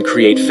women and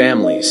create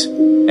families.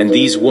 And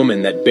these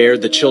women that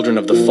bared the children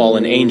of the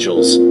fallen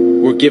angels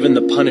were given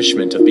the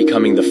punishment of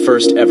becoming the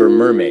first ever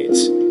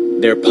mermaids.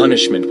 Their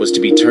punishment was to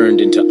be turned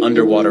into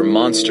underwater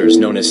monsters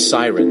known as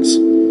sirens.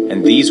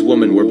 And these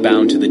women were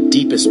bound to the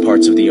deepest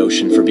parts of the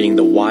ocean for being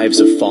the wives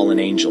of fallen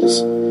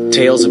angels.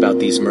 Tales about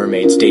these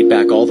mermaids date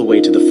back all the way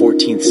to the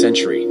 14th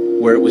century,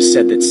 where it was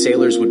said that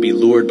sailors would be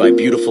lured by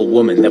beautiful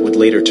women that would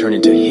later turn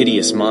into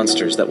hideous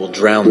monsters that will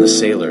drown the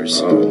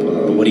sailors.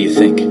 But what do you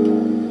think?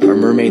 Are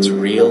mermaids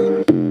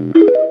real?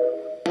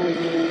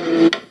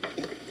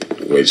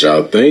 What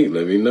y'all think?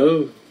 Let me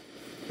know.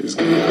 It's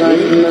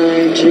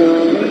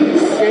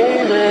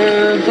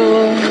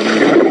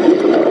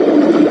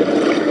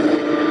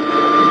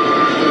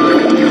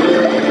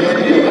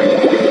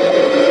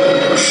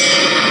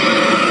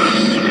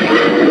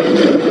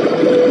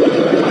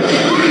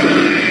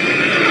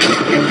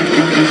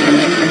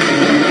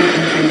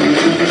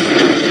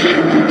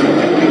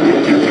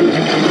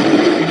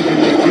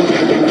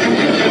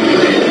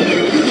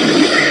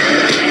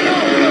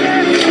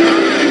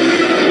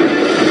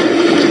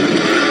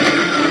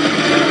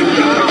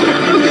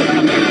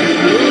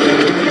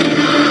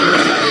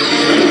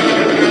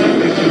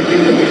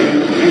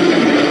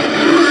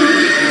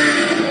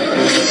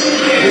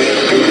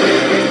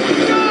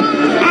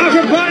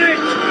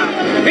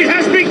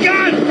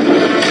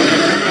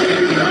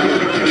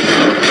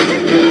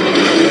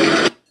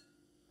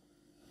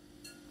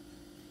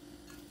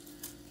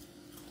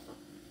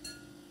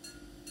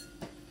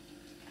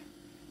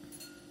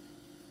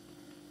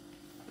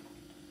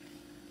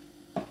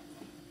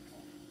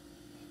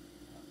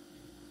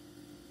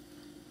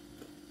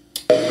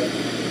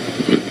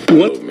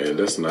What? Man,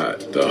 that's not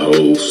the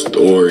whole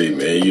story,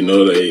 man. You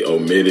know they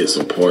omitted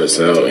some parts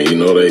out, and you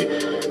know they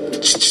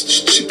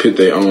put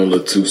their own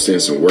little 2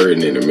 cents and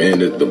wording in it, man.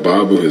 The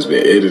Bible has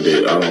been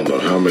edited I don't know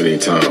how many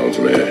times,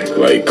 man.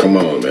 Like, come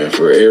on, man.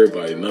 For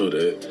everybody know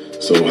that.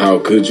 So how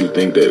could you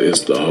think that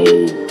it's the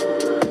whole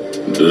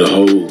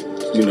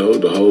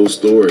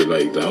story,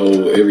 like the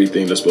whole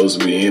everything that's supposed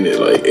to be in it,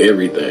 like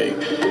everything.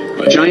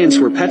 Like, giants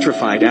were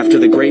petrified after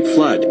the Great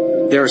Flood.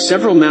 There are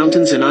several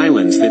mountains and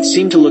islands that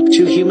seem to look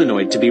too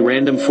humanoid to be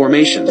random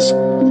formations.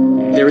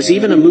 There is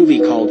even a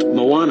movie called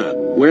Moana,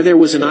 where there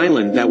was an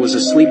island that was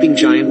a sleeping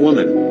giant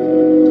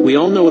woman. We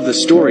all know of the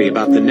story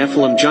about the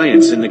Nephilim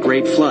giants in the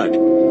Great Flood.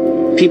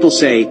 People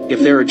say, if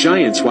there are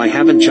giants, why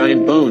haven't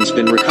giant bones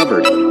been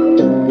recovered?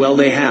 Well,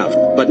 they have,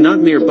 but not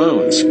mere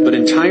bones, but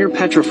entire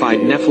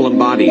petrified Nephilim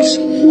bodies.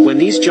 When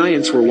these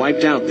giants were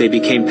wiped out, they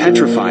became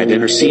petrified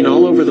and are seen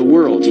all over the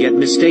world, yet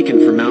mistaken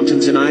for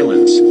mountains and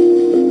islands.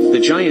 The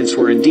giants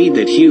were indeed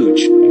that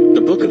huge.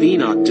 The Book of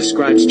Enoch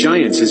describes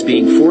giants as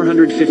being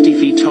 450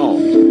 feet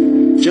tall.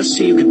 Just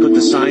so you can put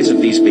the size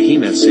of these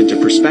behemoths into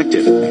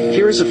perspective,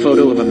 here is a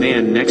photo of a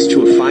man next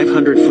to a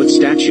 500-foot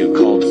statue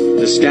called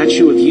the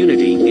Statue of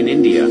Unity in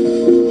India.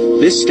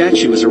 This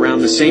statue is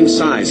around the same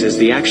size as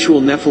the actual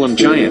Nephilim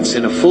giants,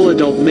 and a full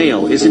adult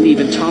male isn't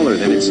even taller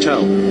than its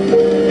toe.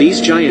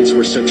 These giants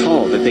were so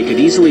tall that they could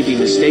easily be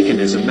mistaken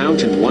as a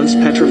mountain once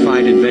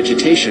petrified and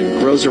vegetation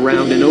grows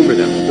around and over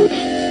them.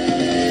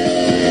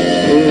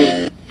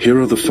 Here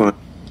are the 5.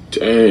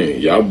 Dang,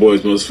 y'all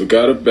boys must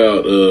forgot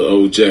about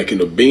old Jack and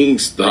the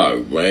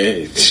Beanstalk,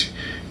 man.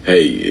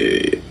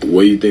 Hey,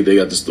 where you think they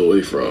got the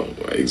story from?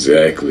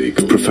 Exactly.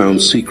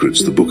 Profound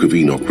secrets the Book of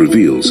Enoch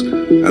reveals,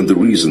 and the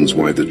reasons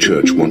why the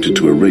church wanted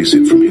to erase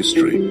it from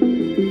history.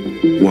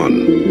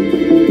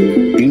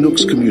 1.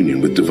 Enoch's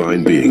communion with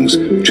divine beings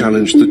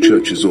challenged the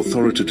church's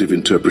authoritative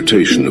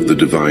interpretation of the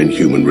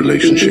divine-human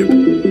relationship.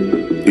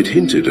 It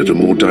hinted at a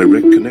more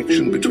direct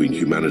connection between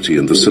humanity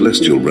and the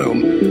celestial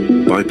realm,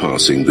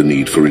 bypassing the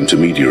need for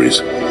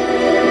intermediaries.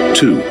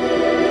 2.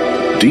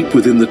 Deep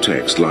within the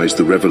text lies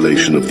the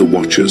revelation of the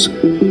Watchers,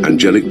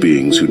 angelic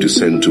beings who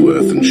descend to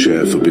earth and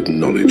share forbidden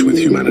knowledge with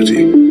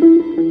humanity.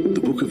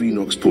 The Book of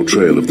Enoch's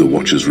portrayal of the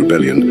Watchers'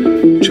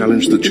 rebellion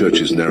challenged the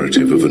church's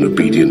narrative of an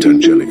obedient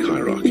angelic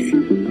hierarchy.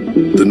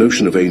 The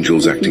notion of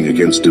angels acting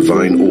against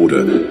divine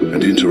order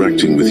and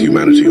interacting with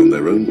humanity on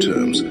their own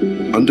terms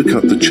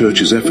undercut the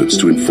church's efforts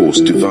to enforce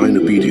divine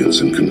obedience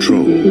and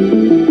control.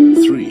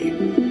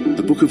 3.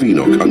 The Book of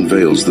Enoch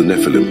unveils the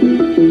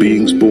Nephilim,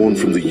 beings born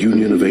from the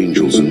union of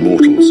angels and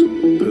mortals,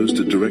 posed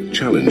a direct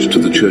challenge to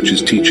the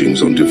church's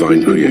teachings on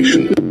divine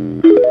creation.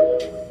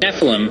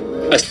 Nephilim.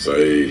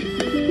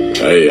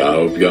 Hey, I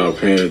hope y'all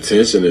paying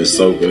attention and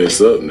soaking this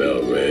up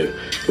now, man.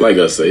 Like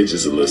I say,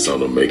 just a little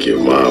something to make your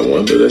mind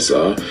wonder, that's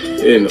all.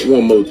 And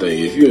one more thing,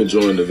 if you're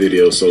enjoying the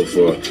video so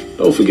far,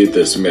 don't forget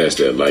to smash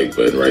that like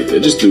button right there.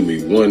 Just do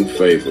me one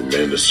favor,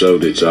 man, to show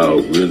that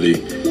y'all really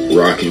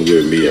rocking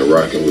with me and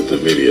rocking with the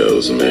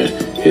videos, man.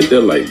 Hit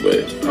that like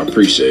button. I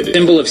appreciate it.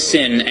 Symbol of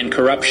sin and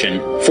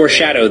corruption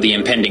foreshadow the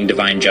impending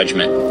divine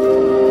judgment.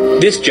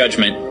 This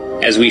judgment,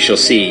 as we shall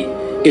see,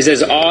 is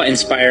as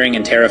awe-inspiring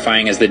and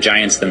terrifying as the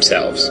giants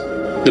themselves.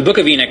 The Book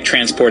of Enoch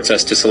transports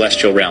us to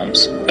celestial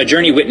realms, a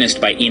journey witnessed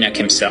by Enoch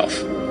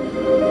himself.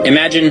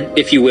 Imagine,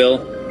 if you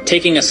will,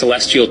 taking a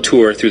celestial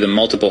tour through the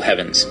multiple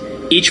heavens,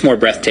 each more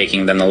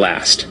breathtaking than the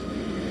last.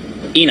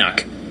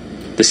 Enoch,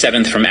 the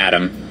seventh from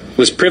Adam,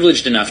 was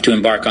privileged enough to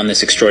embark on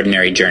this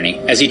extraordinary journey.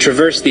 As he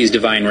traversed these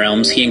divine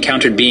realms, he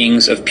encountered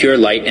beings of pure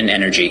light and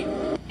energy.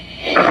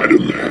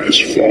 Adam has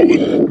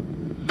fallen.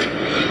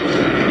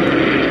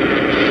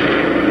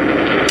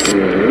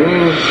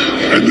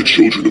 And the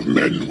children of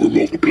men were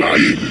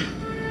multiplying.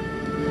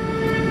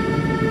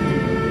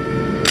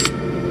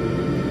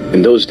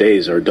 In those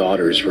days, our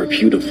daughters were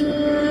beautiful.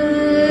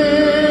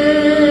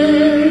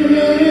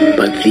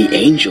 But the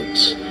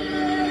angels,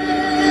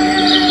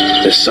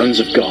 the sons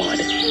of God,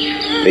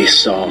 they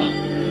saw,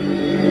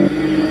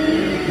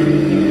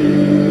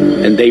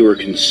 and they were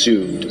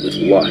consumed with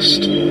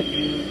lust.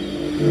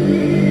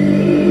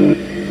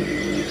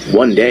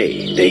 One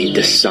day, they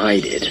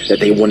decided that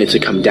they wanted to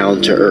come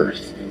down to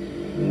earth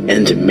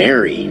and to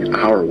marry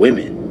our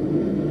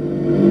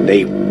women.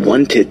 They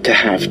wanted to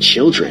have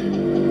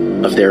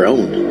children of their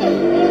own.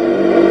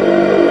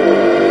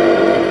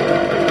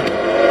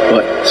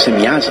 But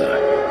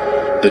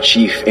Semyaza, the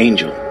chief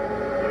angel,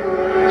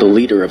 the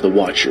leader of the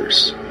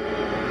Watchers,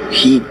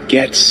 he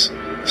gets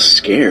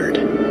scared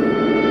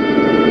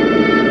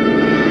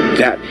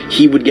that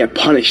he would get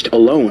punished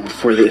alone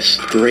for this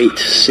great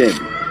sin.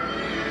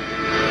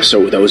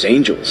 So those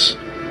angels,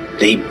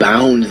 they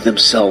bound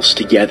themselves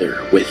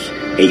together with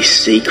a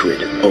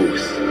sacred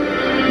oath.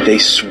 They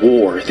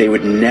swore they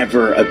would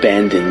never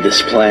abandon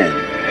this plan,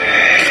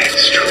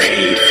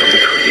 strayed from the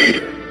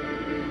Creator.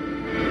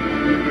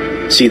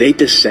 See, they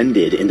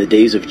descended in the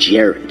days of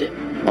Jared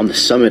on the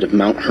summit of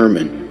Mount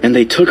Hermon, and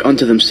they took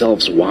unto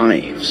themselves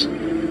wives.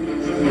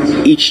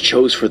 Each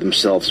chose for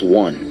themselves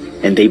one,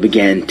 and they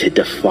began to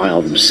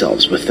defile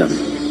themselves with them.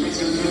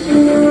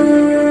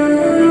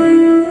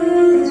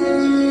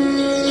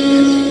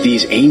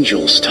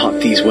 angels taught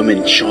these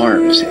women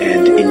charms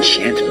and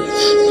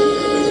enchantments,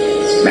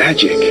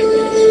 magic.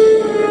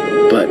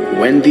 But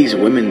when these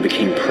women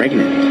became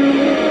pregnant,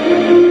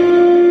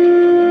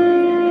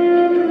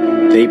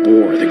 they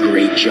bore the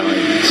great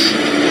giants.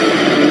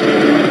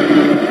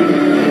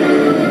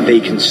 They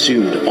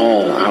consumed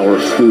all our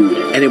food,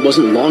 and it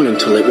wasn't long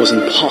until it was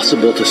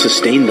impossible to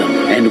sustain them.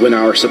 And when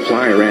our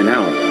supply ran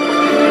out,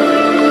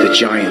 the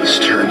giants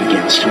turned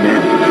against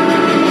men.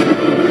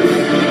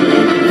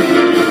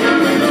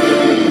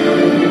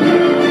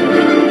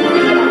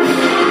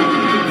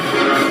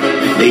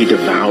 They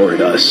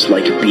devoured us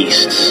like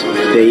beasts.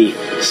 They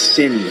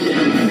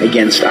sinned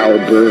against our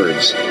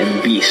birds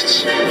and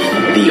beasts.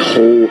 The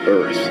whole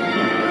earth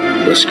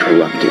was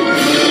corrupted.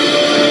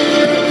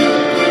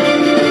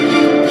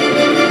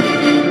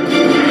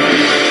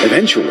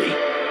 Eventually,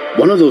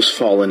 one of those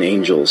fallen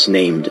angels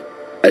named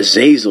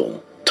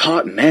Azazel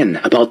taught men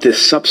about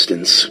this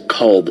substance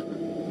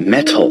called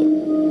metal.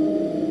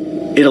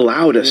 It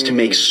allowed us to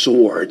make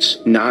swords,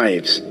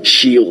 knives,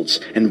 shields,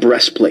 and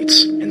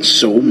breastplates, and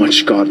so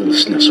much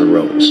godlessness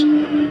arose.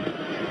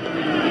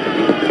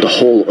 The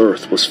whole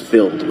earth was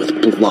filled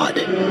with blood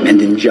and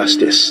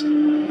injustice.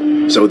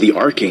 So the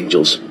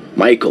archangels,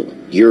 Michael,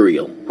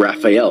 Uriel,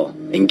 Raphael,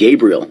 and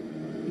Gabriel,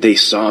 they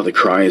saw the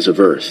cries of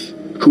earth,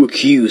 who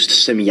accused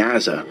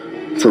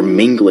Semyaza for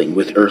mingling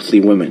with earthly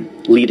women,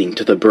 leading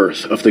to the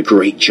birth of the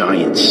great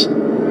giants.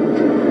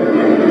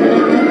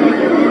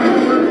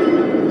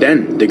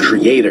 Then the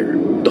Creator,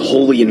 the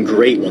Holy and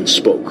Great One,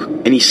 spoke,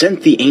 and he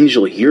sent the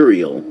angel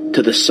Uriel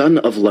to the son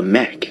of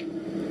Lamech.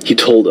 He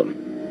told him,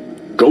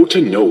 "Go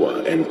to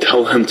Noah and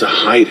tell him to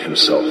hide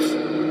himself.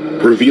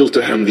 Reveal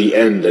to him the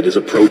end that is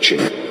approaching,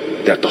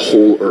 that the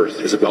whole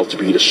earth is about to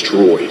be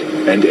destroyed,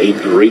 and a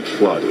great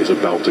flood is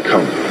about to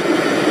come.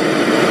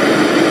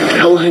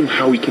 Tell him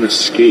how he can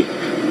escape,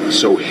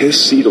 so his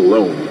seed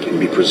alone can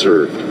be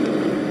preserved."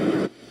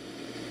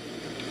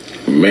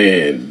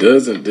 Man,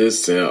 doesn't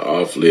this sound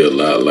awfully a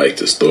lot like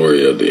the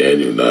story of the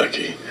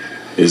Anunnaki?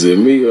 Is it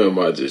me or am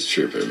I just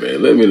tripping,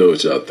 man? Let me know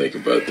what y'all think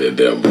about that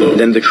down below.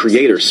 Then the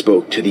Creator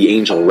spoke to the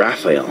angel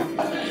Raphael.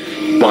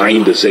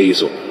 "Bind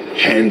Azazel,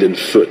 hand and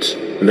foot,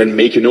 and then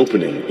make an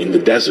opening in the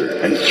desert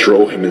and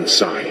throw him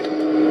inside.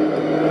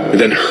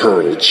 Then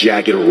hurl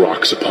jagged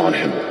rocks upon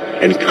him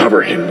and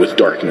cover him with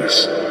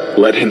darkness.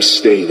 Let him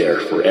stay there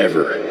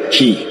forever.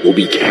 He will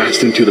be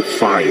cast into the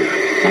fire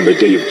on the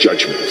day of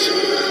judgment."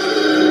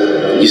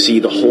 You see,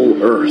 the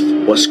whole earth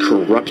was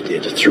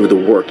corrupted through the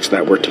works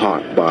that were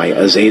taught by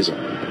Azazel.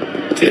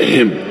 To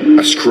him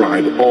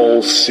ascribe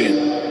all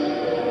sin.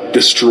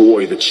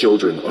 Destroy the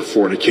children of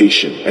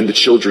fornication and the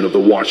children of the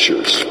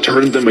watchers.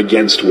 Turn them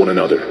against one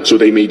another, so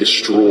they may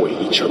destroy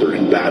each other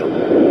in battle.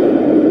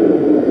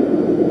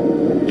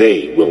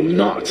 They will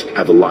not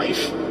have a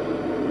life.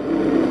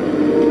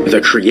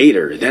 The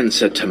Creator then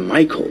said to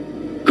Michael,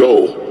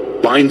 "Go,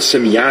 bind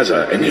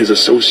Semyaza and his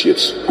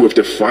associates who have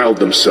defiled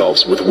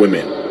themselves with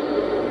women.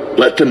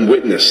 Let them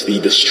witness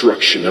the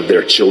destruction of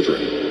their children.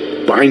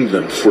 Bind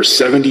them for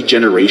 70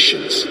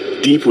 generations,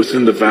 deep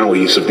within the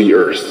valleys of the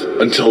earth,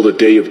 until the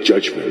day of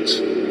judgment.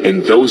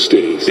 In those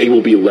days they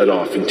will be led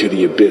off into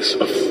the abyss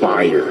of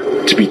fire,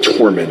 to be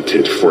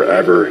tormented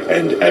forever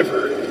and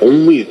ever.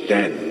 Only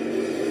then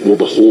will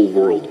the whole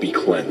world be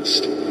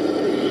cleansed."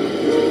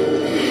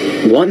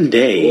 One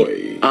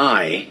day,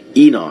 I,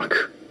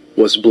 Enoch,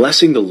 was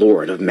blessing the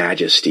Lord of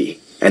Majesty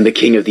and the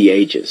King of the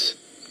Ages,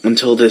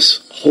 until this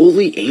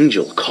holy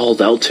angel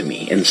called out to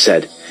me and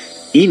said,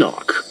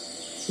 "Enoch,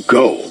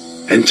 go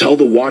and tell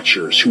the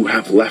watchers who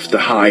have left the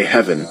high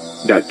heaven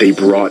that they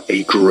brought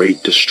a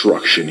great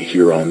destruction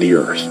here on the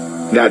earth,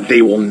 that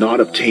they will not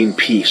obtain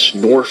peace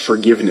nor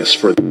forgiveness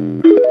for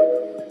them."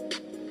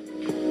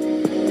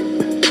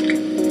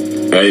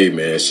 Hey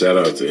man, shout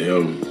out to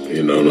him.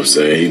 You know what I'm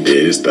saying? He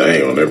did his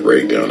thing on that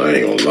breakdown. I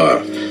ain't gonna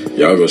lie.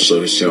 Y'all go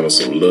show his channel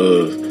some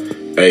love.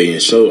 Hey,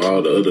 and show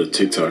all the other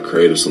TikTok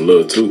creators some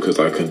love too, because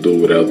I couldn't do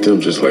it without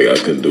them, just like I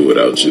couldn't do it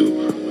without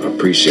you. I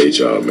appreciate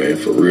y'all, man.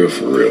 For real,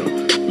 for real.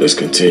 Let's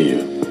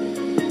continue.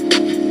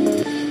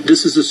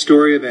 This is the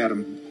story of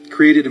Adam.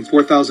 Created in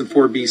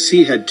 4004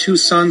 BC, had two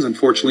sons.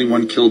 Unfortunately,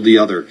 one killed the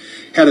other.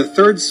 Had a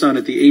third son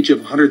at the age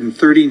of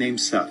 130 named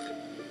Seth.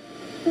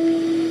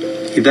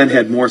 He then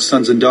had more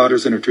sons and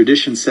daughters, and a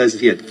tradition says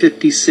he had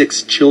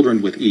 56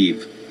 children with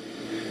Eve.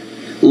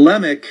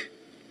 Lamech,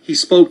 he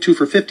spoke to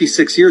for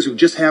 56 years, who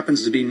just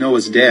happens to be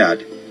Noah's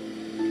dad.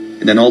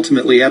 And then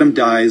ultimately Adam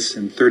dies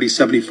in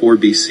 3074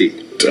 BC.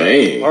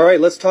 Dang. All right,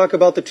 let's talk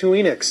about the two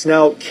Enochs.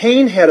 Now,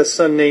 Cain had a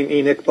son named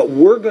Enoch, but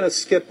we're going to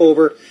skip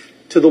over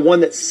to the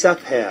one that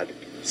Seth had.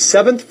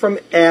 Seventh from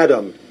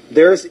Adam,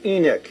 there's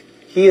Enoch.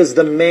 He is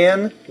the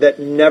man that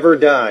never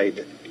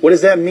died. What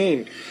does that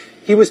mean?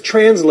 He was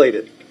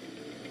translated.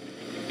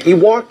 He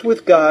walked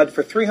with God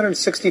for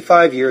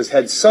 365 years,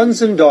 had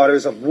sons and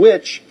daughters, of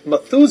which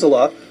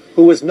Methuselah,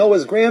 who was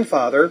Noah's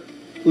grandfather,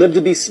 lived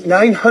to be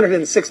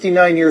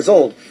 969 years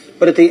old.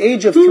 But at the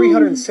age of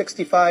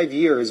 365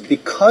 years,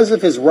 because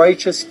of his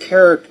righteous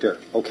character,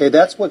 okay,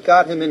 that's what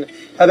got him in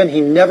heaven. He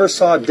never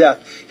saw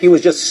death. He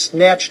was just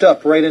snatched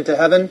up right into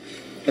heaven.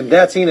 And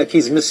that's Enoch.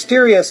 He's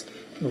mysterious,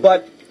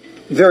 but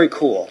very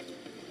cool.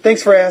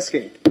 Thanks for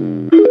asking.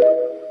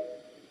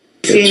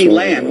 See any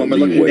land when we're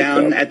looking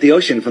down at the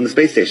ocean from the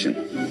space station?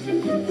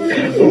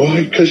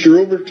 Why? Because you're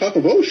over top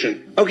of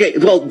ocean. Okay,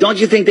 well,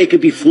 don't you think they could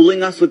be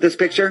fooling us with this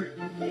picture?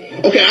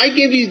 Okay, I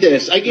give you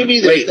this.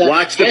 Wait,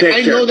 watch the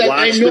picture.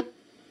 I know.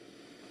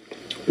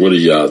 What do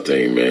y'all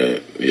think,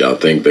 man? Y'all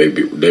think they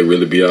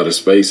really be out of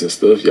space and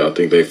stuff? Y'all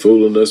think they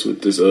fooling us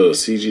with this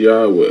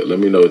CGI? What? Let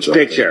me know what y'all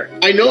picture.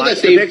 think. I know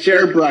that they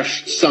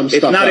airbrushed some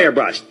stuff. It's not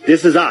airbrushed.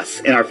 This is us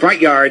in our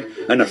front yard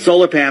and a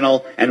solar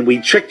panel, and we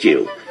tricked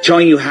you,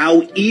 showing you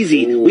how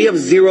easy. We have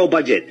zero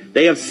budget.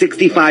 They have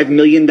 $65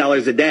 million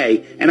a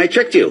day, and I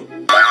tricked you.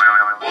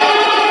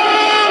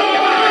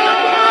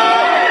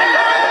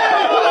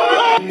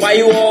 Why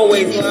you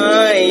always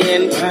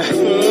lying?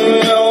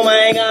 Oh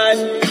my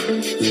God.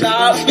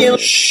 Stop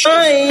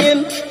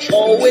lying.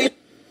 Always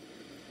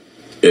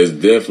It's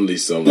definitely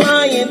something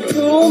lying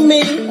to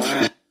me.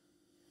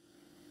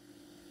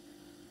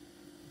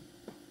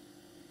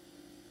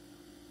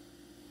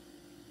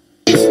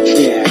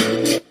 Yeah.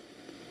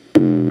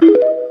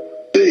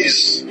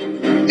 This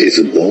is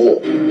a ball.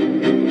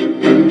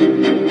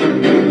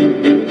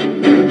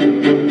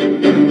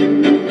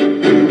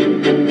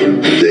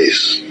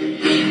 This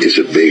is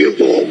a bigger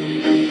ball.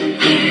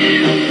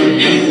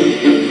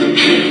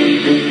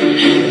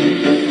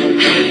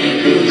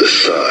 The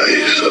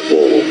size of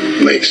ball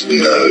makes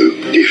no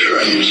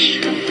difference.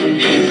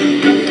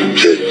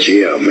 The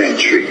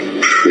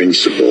geometric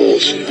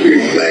principles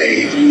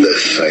remain the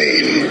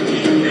same.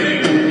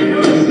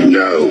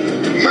 No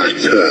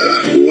matter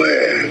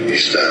where you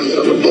stand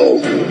on the ball,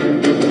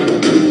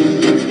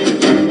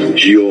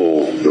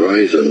 your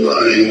horizon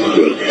line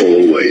will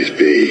always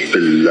be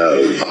below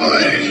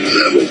eye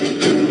level.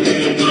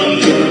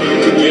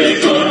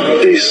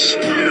 This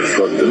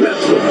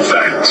fundamental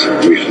fact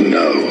with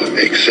no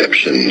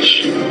exceptions.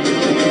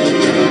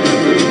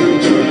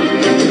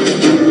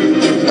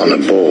 On a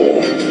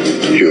ball,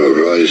 your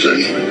horizon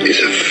is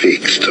a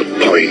fixed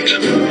point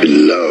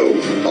below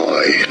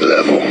eye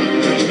level.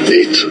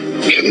 It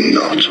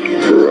cannot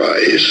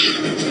rise.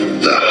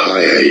 The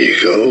higher you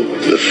go,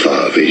 the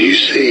farther you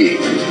see.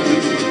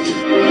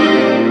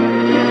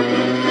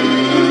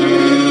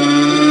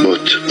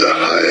 But the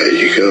higher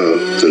you go,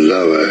 the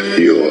lower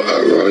your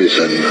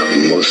horizon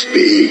must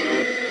be.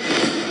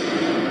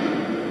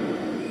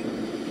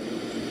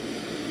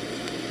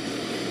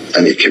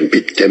 And it can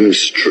be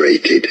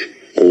demonstrated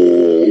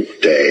all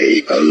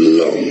day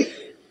long.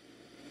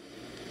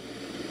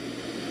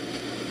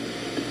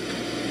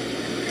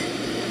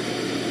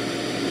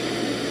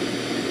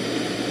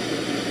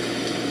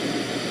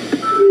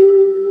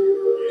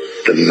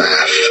 The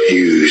math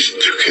used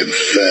to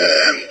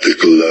confirm the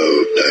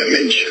globe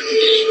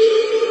dimensions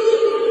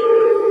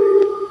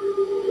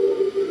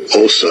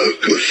also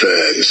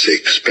confirms the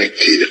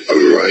expected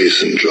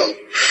horizon drop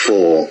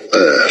for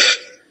Earth.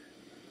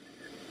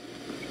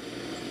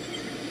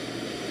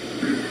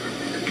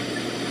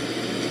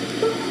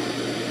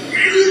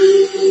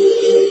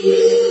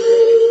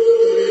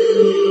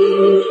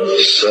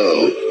 So,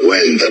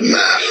 when the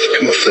math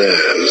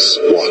confirms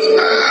what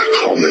our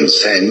common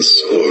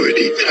sense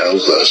already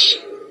tells us,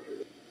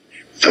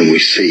 and we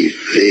see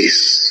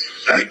this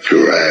at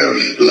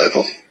ground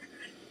level,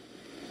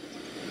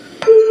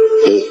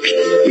 but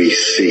we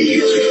see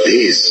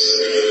this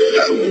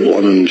at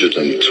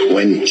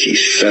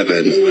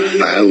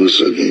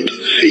 127,000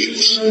 feet.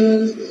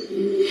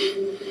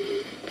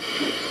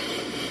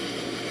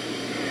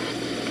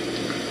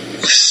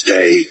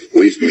 Stay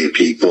with me,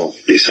 people.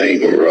 This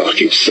ain't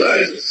rocket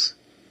science.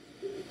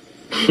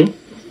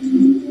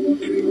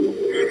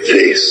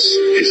 This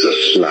is a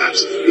flat,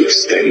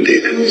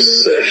 extended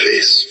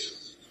surface.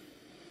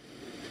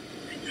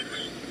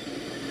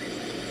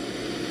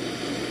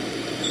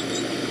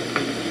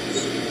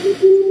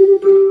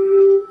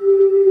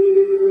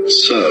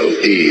 So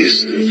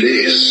is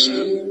this.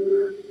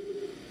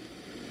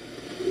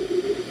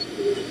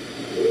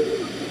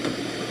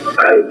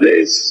 And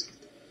this.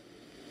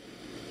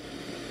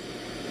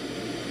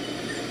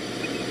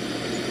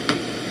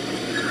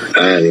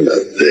 And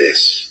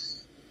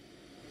this.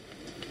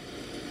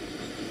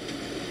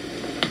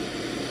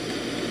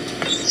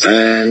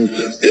 And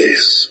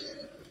this.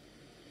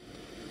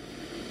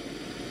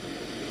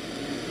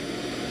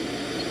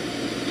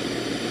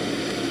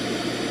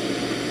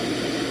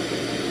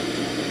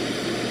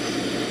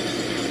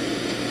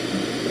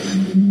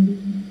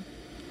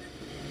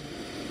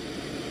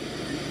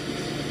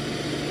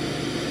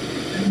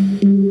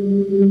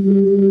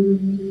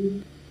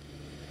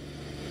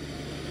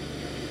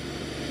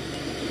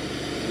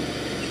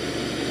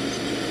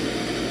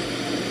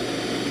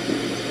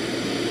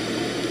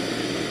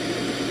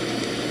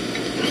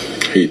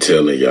 He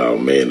telling y'all,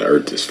 man, the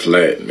earth is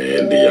flat,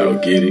 man. Do y'all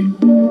get it?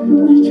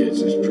 You catch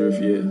this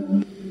drift yet?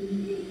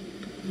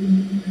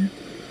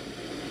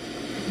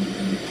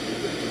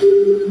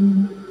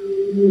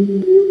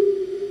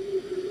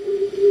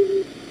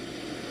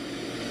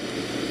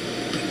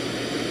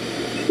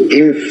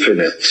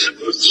 infinite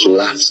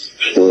flat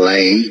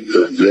plane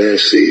of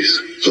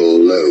verses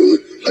below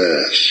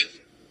Earth.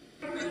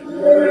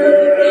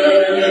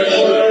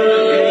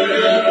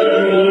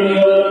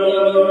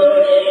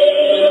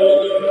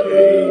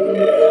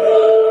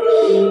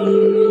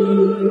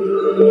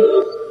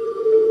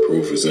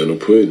 Proof is in the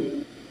pudding.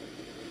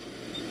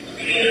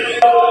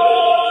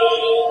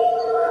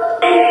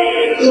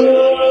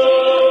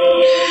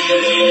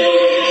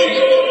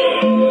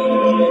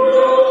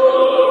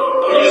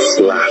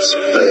 Flat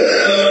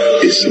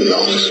Earth is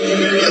not a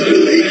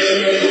belief.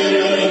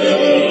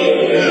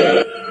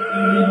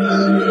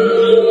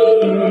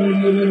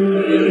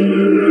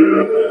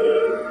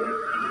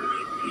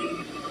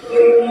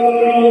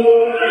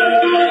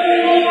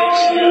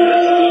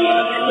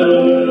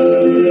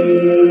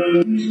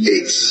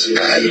 It's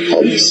an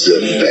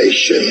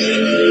observation.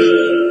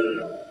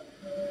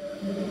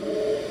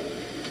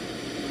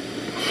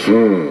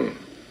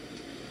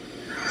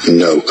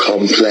 No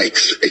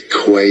complex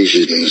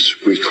equations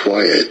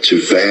required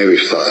to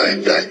verify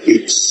that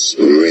it's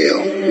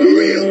real.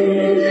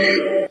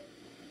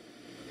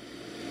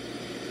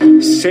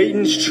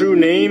 Satan's true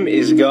name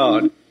is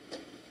God.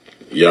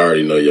 You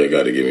already know y'all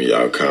got to give me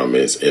y'all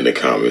comments in the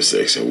comment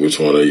section. Which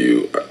one of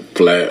you,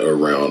 flat or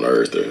round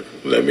earther?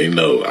 Let me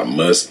know. I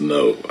must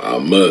know.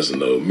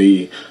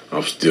 Me,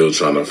 I'm still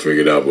trying to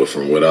figure it out. But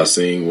from what I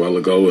seen a while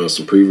ago in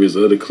some previous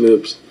other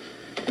clips,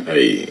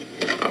 hey,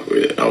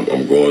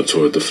 I'm going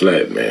toward the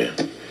flat, man.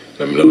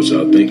 Let me know what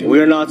y'all thinking. We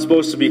are not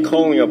supposed to be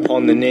calling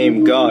upon the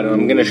name God, and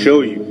I'm going to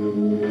show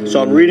you.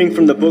 So I'm reading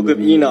from the book of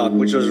Enoch,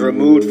 which was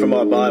removed from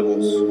our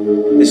Bibles.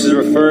 This is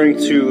referring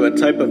to a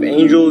type of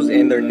angels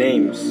and their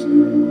names.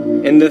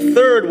 And the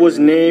third was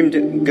named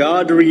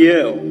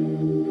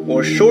Gadriel,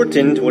 or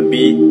shortened would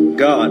be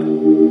God.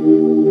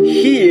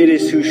 He it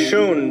is who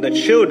shown the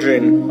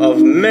children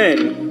of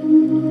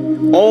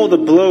men all the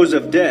blows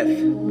of death,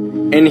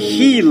 and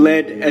he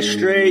led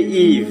astray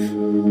Eve.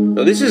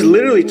 So this is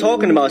literally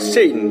talking about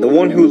Satan, the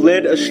one who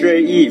led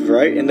astray Eve,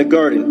 right, in the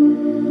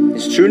garden.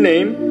 His true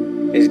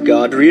name is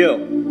Gadriel,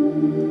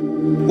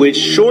 which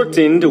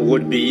shortened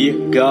would be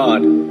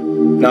God.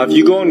 Now, if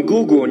you go on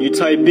Google and you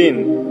type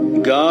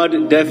in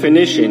God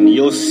definition,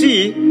 you'll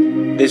see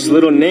this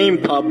little name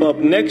pop up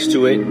next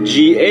to it,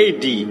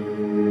 G-A-D,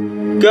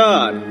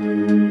 God.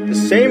 The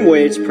same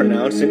way it's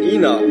pronounced in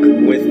Enoch,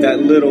 with that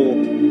little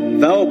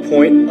vowel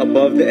point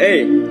above the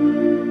A.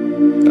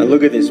 Now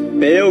look at this.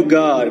 Baal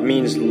God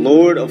means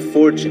Lord of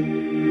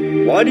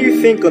Fortune. Why do you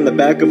think on the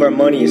back of our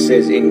money it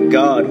says, in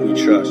God we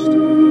trust?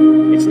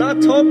 It's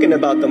not talking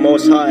about the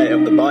Most High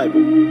of the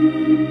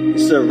Bible.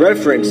 It's a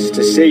reference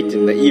to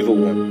Satan, the evil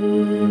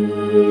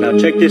one. Now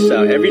check this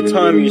out. Every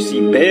time you see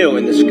Baal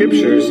in the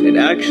scriptures, it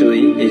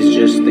actually is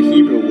just the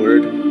Hebrew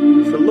word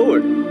for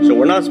Lord. So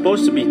we're not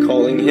supposed to be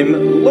calling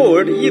him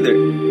Lord either.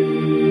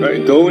 All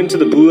right, go into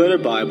the Blue Letter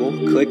Bible,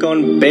 click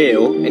on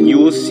Baal, and you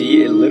will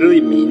see it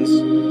literally means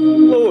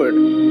Lord,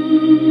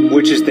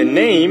 which is the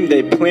name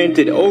they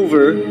planted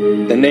over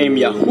the name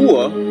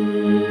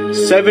Yahuwah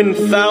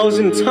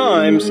 7,000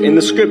 times in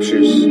the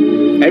scriptures.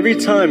 Every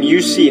time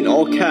you see in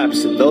all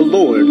caps the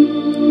Lord,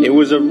 it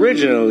was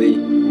originally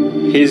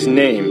his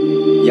name,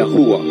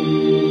 Yahuwah.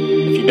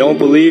 If you don't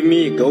believe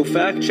me, go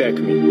fact check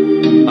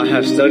me. I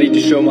have studied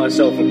to show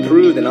myself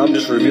approved, and I'm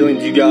just revealing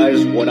to you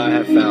guys what I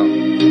have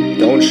found.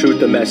 Don't shoot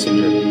the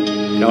messenger.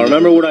 Now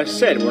remember what I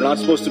said, we're not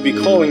supposed to be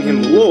calling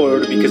him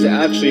Lord because it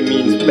actually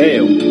means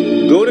Baal.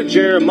 Go to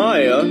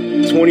Jeremiah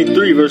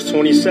 23 verse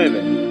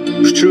 27,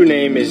 whose true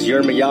name is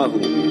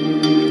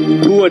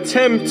Yirmiyahu, who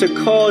attempt to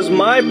cause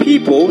my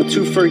people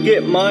to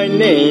forget my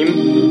name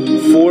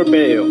for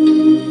Baal,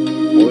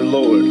 or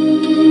Lord.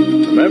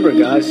 Remember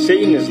guys,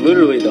 Satan is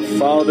literally the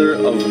father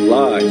of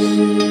lies.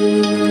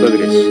 Look at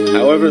this.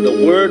 However,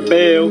 the word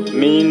Baal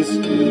means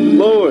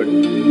Lord.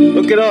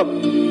 Look it up.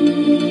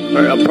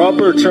 Right, a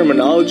proper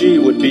terminology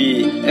would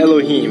be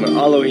Elohim or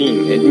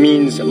Elohim. It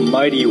means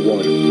mighty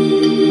one.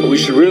 But we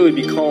should really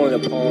be calling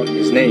upon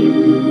his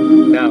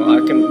name. Now,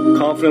 I can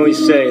confidently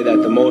say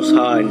that the Most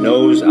High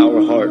knows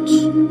our hearts.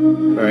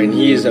 Right, and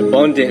he is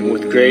abundant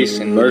with grace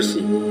and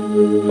mercy.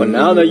 But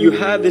now that you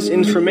have this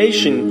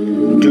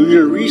information, do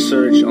your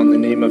research on the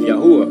name of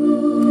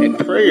Yahuwah and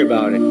pray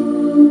about it.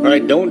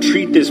 Alright, don't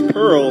treat this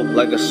pearl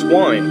like a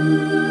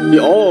swine. We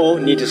all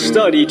need to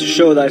study to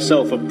show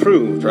thyself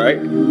approved,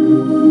 right?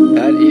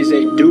 That is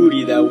a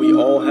duty that we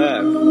all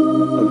have.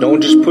 So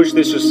don't just push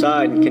this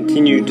aside and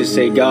continue to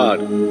say God.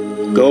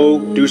 Go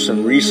do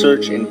some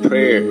research and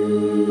prayer.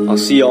 I'll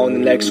see y'all in the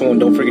next one.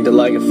 Don't forget to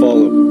like and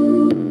follow.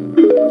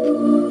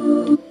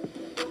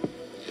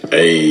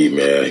 Hey,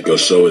 man, go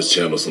show his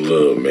channel some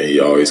love, man. He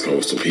always comes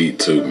with some heat,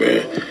 too,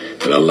 man.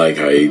 And I like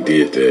how he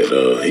did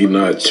that. He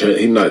not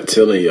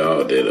telling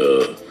y'all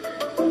that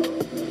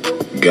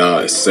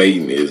God,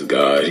 Satan is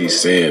God. He's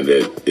saying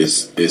that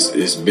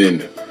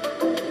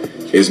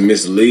it's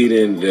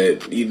misleading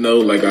that, you know,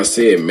 like I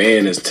said,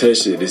 man has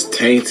touched it. It's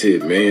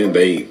tainted, man.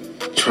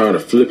 trying to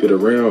flip it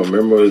around.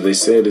 Remember, they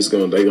said they're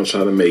gonna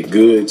try to make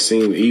good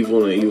seem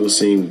evil and evil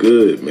seem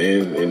good,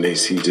 man. And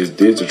he just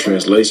did the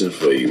translation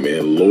for you,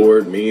 man.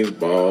 Lord means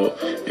Baal,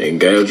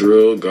 and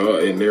Gadriel,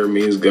 God, and there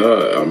means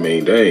God. I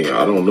mean, dang,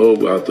 I don't know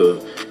about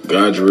the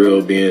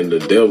Gadriel being the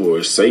devil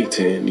or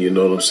Satan. You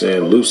know what I'm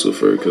saying?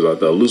 Lucifer, because I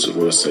thought Lucifer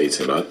was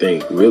Satan. I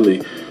think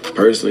really,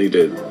 personally,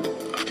 that.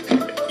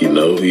 You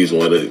know, he's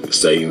one of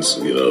Satan's,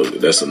 you know,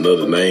 that's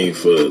another name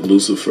for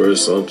Lucifer or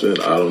something.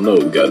 I don't know.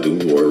 We got to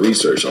do more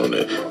research on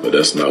that. But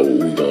that's not what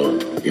we're going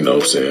to, you know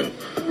what I'm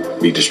saying,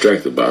 be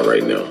distracted by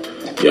right now.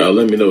 Y'all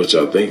let me know what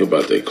y'all think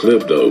about that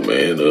clip, though,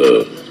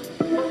 man.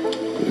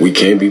 We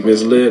can't be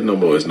misled no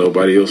more. It's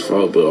nobody else's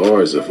fault but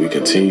ours if we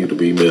continue to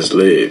be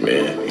misled,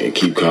 man. And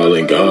keep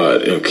calling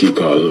God, and keep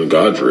calling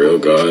Gadriel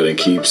God, and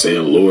keep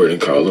saying Lord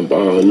and calling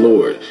Baal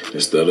Lord,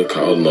 instead of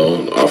calling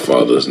on our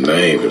Father's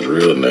name, his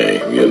real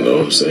name, you know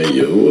what I'm saying,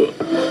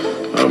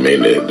 Yahuwah. I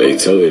mean, they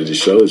tell it, it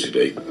shows you,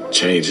 they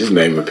change his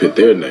name and put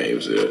their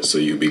names there, so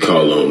you be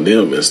calling on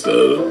them instead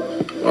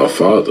of our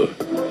Father.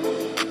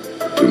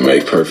 It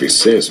make perfect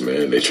sense,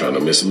 man. They trying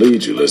to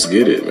mislead you. Let's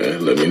get it,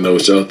 man. Let me know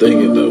what y'all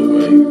thinking, though,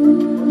 man.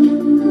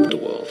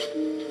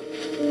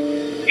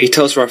 He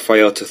tells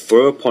Raphael to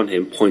throw upon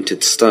him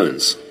pointed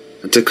stones,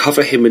 and to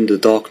cover him in the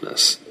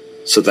darkness,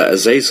 so that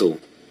Azazel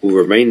will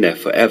remain there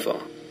forever,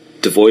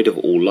 devoid of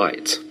all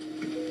light.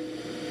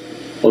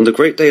 On the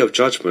great day of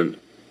judgment,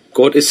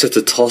 God is set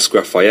to task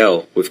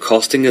Raphael with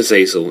casting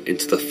Azazel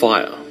into the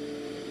fire.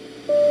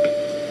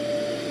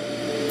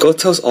 God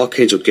tells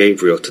Archangel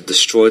Gabriel to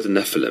destroy the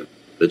Nephilim,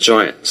 the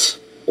giants,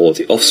 or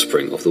the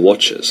offspring of the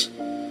Watchers,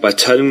 by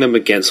turning them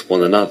against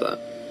one another.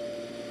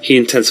 He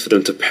intends for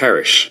them to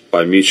perish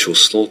by mutual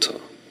slaughter.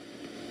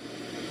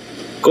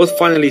 God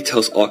finally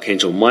tells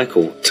Archangel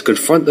Michael to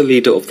confront the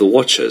leader of the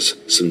Watchers,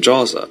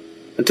 Samjaza,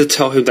 and to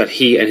tell him that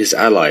he and his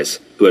allies,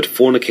 who had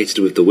fornicated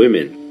with the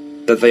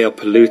women, that they are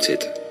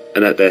polluted,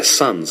 and that their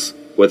sons,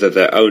 whether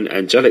their own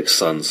angelic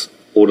sons,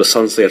 or the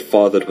sons they had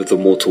fathered with the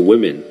mortal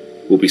women,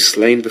 will be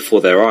slain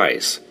before their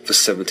eyes for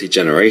 70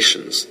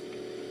 generations.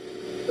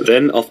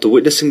 Then, after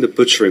witnessing the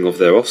butchering of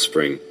their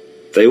offspring,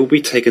 they will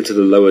be taken to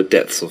the lower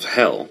depths of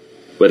hell,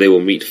 where they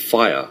will meet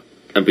fire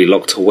and be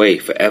locked away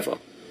forever.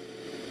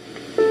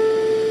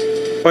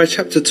 By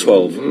chapter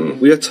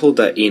 12, we are told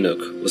that Enoch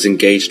was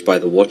engaged by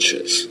the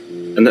Watchers,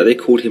 and that they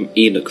called him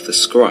Enoch the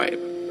Scribe.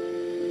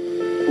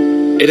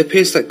 It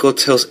appears that God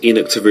tells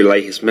Enoch to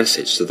relay his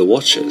message to the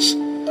Watchers,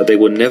 that they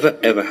will never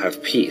ever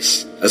have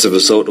peace as a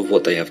result of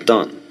what they have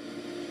done.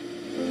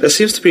 There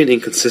seems to be an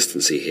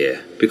inconsistency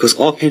here, because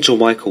Archangel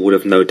Michael would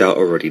have no doubt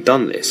already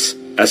done this,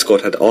 as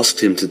God had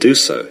asked him to do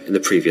so in the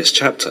previous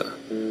chapter.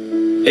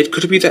 It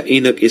could be that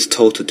Enoch is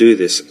told to do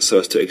this so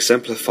as to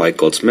exemplify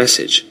God's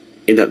message,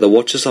 in that the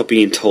Watchers are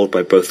being told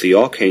by both the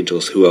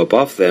archangels who are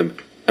above them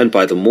and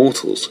by the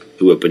mortals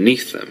who are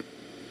beneath them.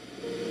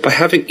 By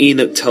having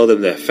Enoch tell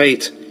them their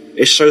fate,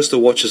 it shows the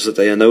Watchers that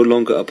they are no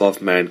longer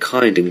above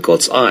mankind in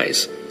God's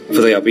eyes, for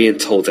they are being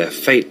told their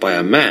fate by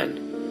a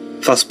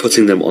man, thus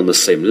putting them on the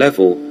same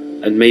level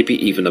and maybe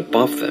even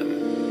above them.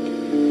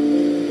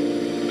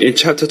 In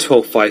chapter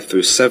 12,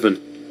 5-7,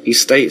 he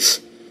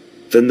states,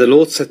 "Then the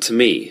Lord said to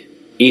me,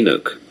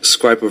 Enoch,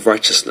 scribe of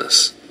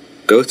righteousness,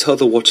 go tell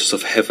the Watchers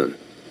of heaven,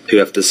 who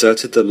have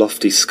deserted the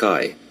lofty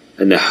sky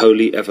and their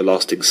holy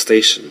everlasting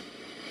station,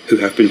 who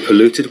have been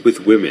polluted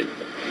with women,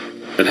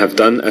 and have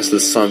done as the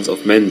sons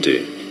of men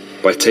do,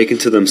 by taking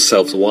to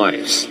themselves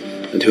wives,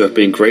 and who have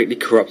been greatly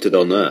corrupted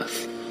on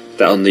earth,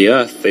 that on the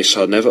earth they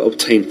shall never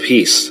obtain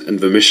peace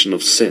and remission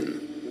of sin.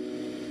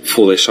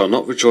 For they shall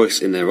not rejoice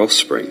in their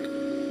offspring,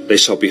 they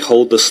shall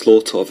behold the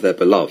slaughter of their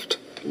beloved,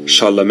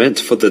 shall lament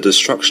for the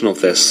destruction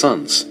of their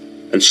sons,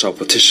 and shall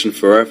petition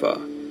forever,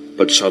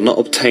 but shall not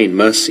obtain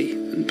mercy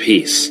and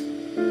peace."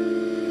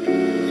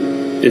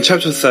 In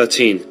chapter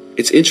 13,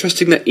 it's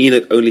interesting that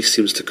Enoch only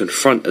seems to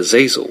confront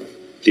Azazel,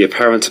 the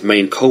apparent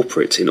main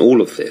culprit in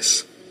all of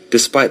this,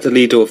 despite the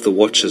leader of the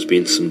Watchers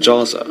being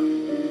Samjaza.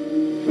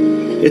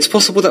 It's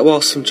possible that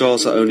while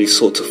Samjaza only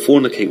sought to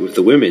fornicate with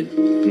the women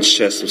and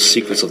share some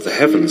secrets of the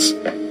heavens,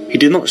 he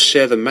did not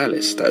share the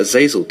malice that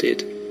Azazel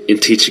did in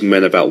teaching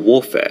men about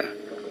warfare.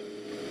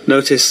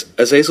 Notice,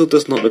 Azazel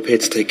does not appear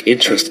to take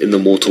interest in the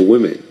mortal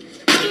women.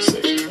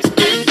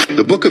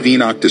 The book of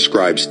Enoch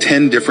describes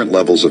 10 different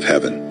levels of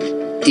heaven.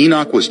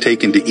 Enoch was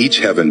taken to each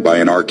heaven by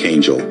an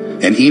archangel,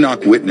 and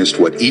Enoch witnessed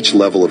what each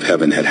level of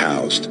heaven had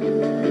housed.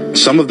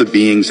 Some of the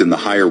beings in the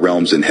higher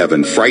realms in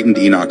heaven frightened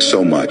Enoch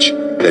so much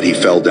that he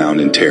fell down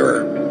in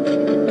terror.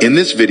 In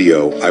this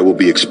video, I will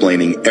be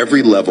explaining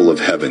every level of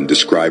heaven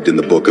described in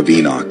the book of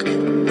Enoch.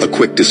 A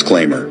quick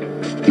disclaimer.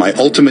 My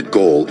ultimate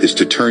goal is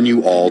to turn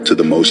you all to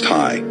the Most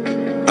High.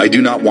 I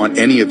do not want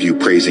any of you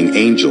praising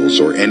angels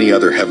or any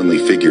other heavenly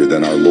figure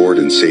than our Lord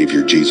and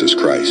Savior Jesus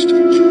Christ.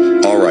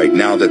 Alright,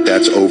 now that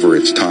that's over,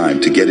 it's time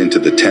to get into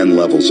the 10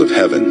 levels of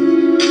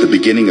heaven. The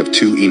beginning of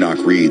 2 Enoch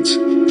reads,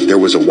 "There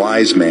was a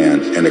wise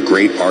man and a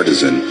great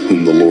artisan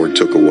whom the Lord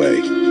took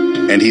away.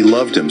 And he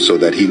loved him so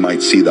that he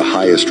might see the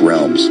highest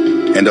realms.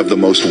 and of the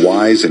most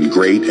wise and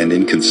great and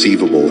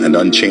inconceivable and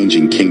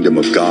unchanging kingdom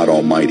of God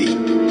Almighty,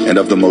 and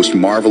of the most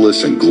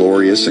marvelous and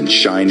glorious and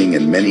shining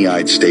and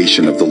many-eyed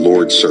station of the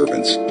Lord's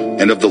servants,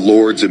 and of the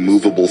Lord's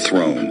immovable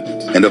throne,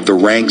 and of the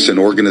ranks and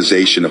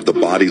organization of the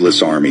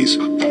bodiless armies,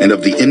 and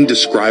of the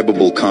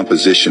indescribable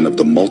composition of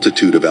the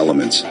multitude of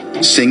elements,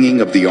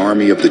 singing of the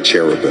army of the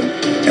cherubim,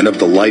 and of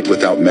the light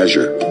without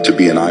measure, to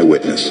be an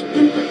eyewitness.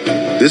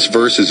 This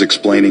verse is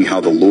explaining how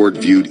the Lord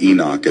viewed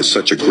Enoch as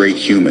such a great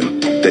human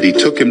that he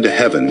took him to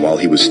heaven while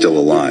he was still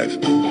alive.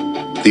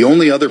 The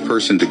only other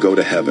person to go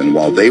to heaven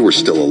while they were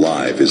still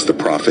alive is the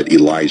prophet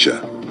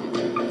Elijah.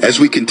 As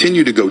we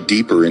continue to go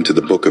deeper into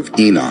the book of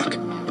Enoch,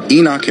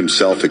 Enoch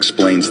himself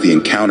explains the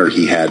encounter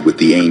he had with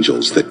the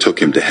angels that took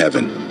him to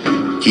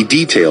heaven. He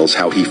details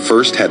how he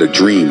first had a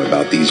dream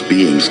about these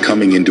beings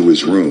coming into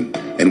his room,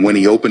 and when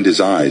he opened his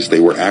eyes, they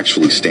were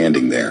actually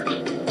standing there.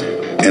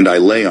 And I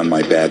lay on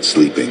my bed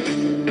sleeping.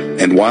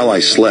 And while I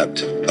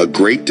slept, a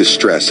great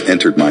distress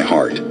entered my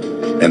heart,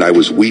 and I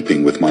was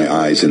weeping with my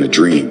eyes in a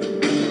dream.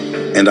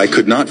 And I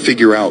could not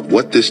figure out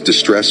what this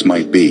distress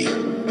might be,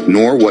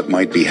 nor what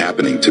might be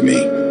happening to me.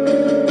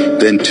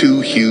 Then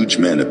 2 huge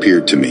men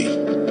appeared to me,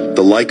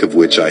 the like of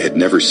which I had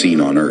never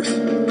seen on earth.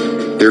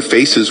 Their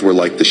faces were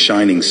like the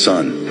shining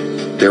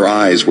sun. Their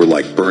eyes were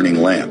like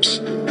burning lamps.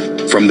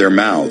 From their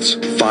mouths,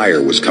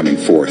 fire was coming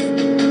forth.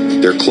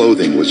 Their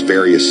clothing was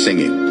various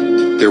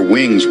singing. Their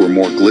wings were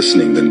more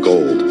glistening than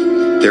gold.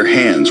 Their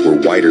hands were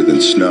whiter than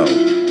snow.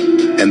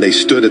 And they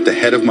stood at the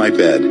head of my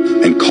bed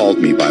and called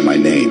me by my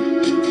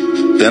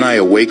name. Then I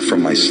awake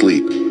from my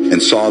sleep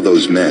and saw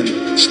those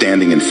men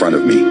standing in front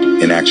of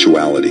me in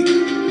actuality.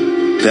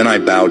 Then I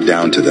bowed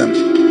down to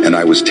them, and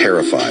I was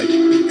terrified,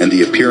 and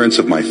the appearance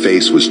of my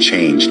face was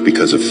changed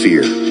because of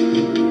fear.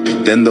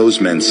 Then those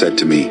men said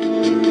to me,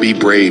 "Be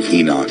brave,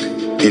 Enoch.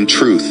 In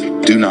truth,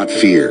 do not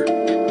fear.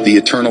 The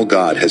eternal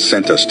God has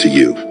sent us to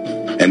you.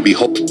 And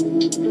behold..."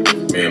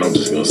 Man, I'm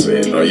just gonna say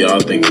it. Are y'all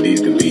thinking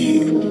these could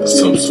be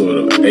some sort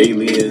of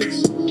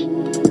aliens,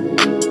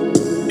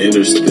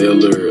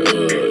 interstellar,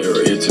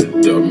 or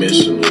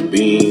interdimensional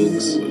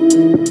beings?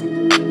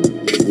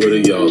 What are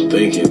y'all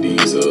thinking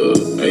these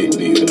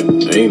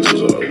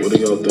angels are? What are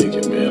y'all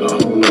thinking, man? I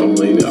don't know,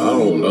 man. I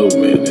don't know,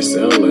 man. It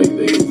sounds like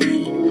they could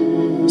be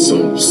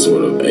some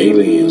sort of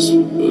aliens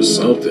or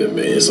something,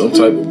 man. Some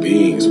type of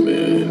beings,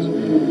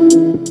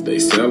 man. They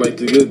sound like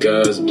the good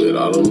guys, but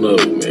I don't know,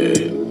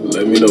 man.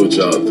 Let me know what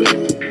y'all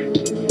think.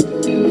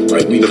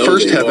 The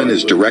first heaven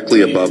is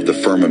directly above the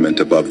firmament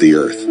above the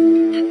earth.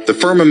 The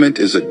firmament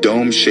is a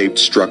dome-shaped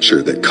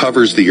structure that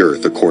covers the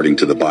earth according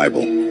to the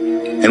Bible.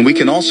 And we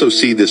can also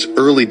see this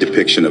early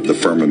depiction of the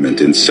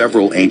firmament in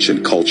several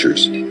ancient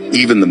cultures,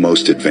 even the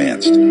most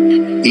advanced.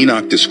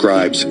 Enoch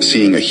describes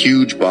seeing a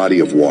huge body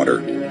of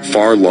water,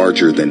 far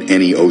larger than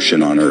any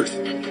ocean on earth.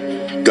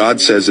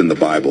 God says in the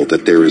Bible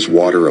that there is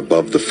water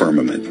above the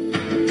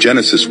firmament.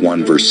 Genesis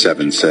 1 verse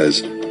 7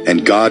 says,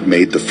 "And God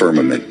made the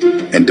firmament,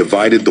 and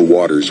divided the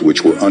waters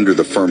which were under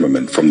the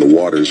firmament from the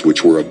waters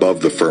which were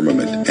above the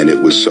firmament, and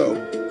it was so."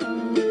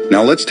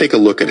 Now let's take a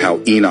look at how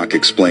Enoch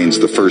explains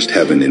the first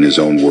heaven in his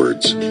own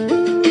words.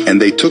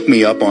 "And they took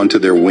me up onto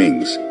their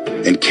wings,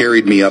 and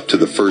carried me up to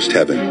the first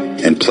heaven,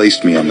 and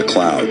placed me on the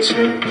clouds.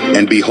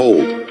 And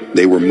behold,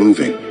 they were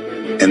moving.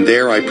 And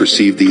there I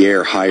perceived the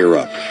air higher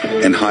up,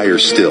 and higher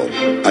still,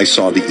 I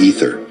saw the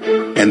ether.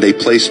 And they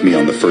placed me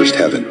on the first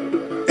heaven.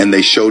 And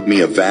they showed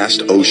me a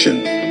vast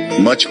ocean,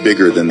 much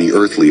bigger than the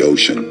earthly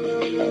ocean."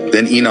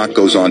 Then Enoch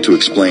goes on to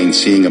explain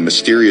seeing a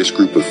mysterious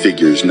group of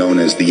figures known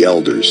as the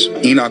elders.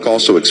 Enoch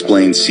also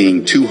explains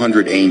seeing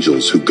 200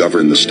 angels who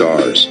govern the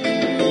stars.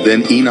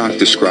 Then Enoch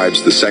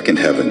describes the second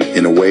heaven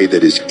in a way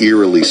that is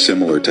eerily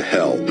similar to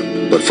hell,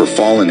 but for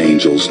fallen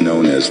angels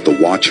known as the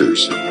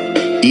Watchers.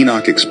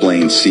 Enoch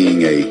explains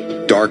seeing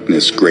a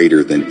darkness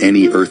greater than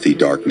any earthly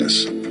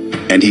darkness,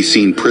 and he's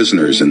seen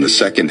prisoners in the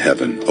second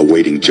heaven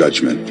awaiting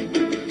judgment.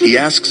 He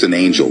asks an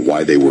angel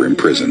why they were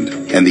imprisoned,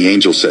 and the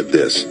angel said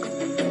this,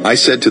 "I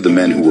said to the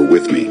men who were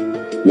with me,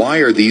 'Why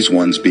are these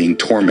ones being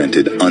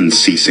tormented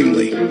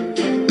unceasingly?'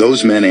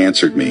 Those men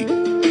answered me,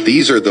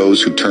 'These are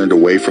those who turned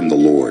away from the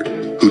Lord,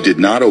 who did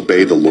not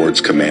obey the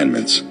Lord's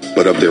commandments,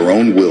 but of their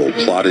own will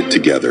plotted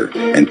together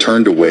and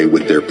turned away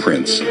with their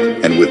prince,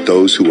 and with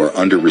those who are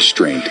under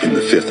restraint in the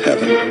fifth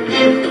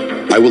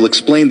heaven.'" I will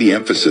explain the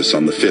emphasis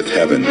on the fifth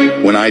heaven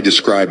when I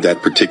describe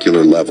that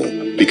particular level,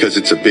 because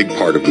it's a big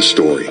part of the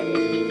story.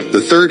 The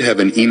third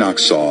heaven Enoch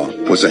saw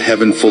was a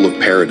heaven full of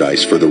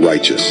paradise for the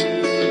righteous.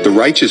 The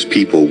righteous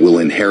people will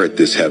inherit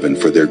this heaven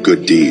for their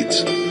good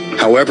deeds.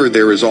 However,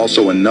 there is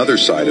also another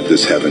side of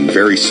this heaven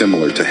very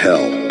similar to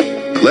hell.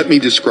 Let me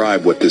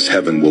describe what this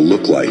heaven will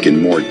look like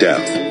in more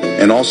depth,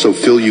 and also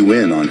fill you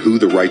in on who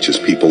the righteous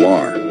people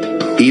are.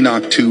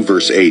 Enoch 2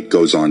 verse 8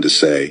 goes on to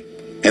say,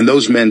 "And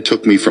those men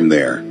took me from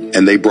there,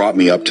 and they brought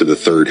me up to the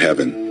third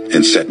heaven,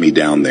 and set me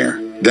down there.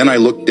 Then I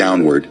looked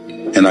downward,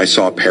 and I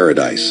saw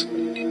paradise.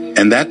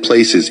 And that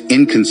place is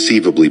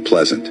inconceivably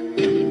pleasant.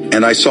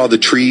 And I saw the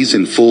trees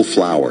in full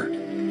flower,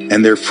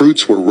 and their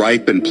fruits were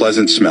ripe and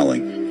pleasant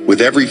smelling, with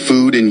every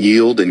food and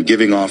yield and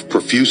giving off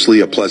profusely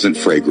a pleasant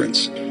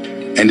fragrance.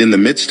 And in the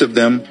midst of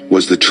them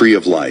was the tree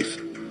of life,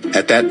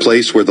 at that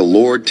place where the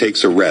Lord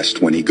takes a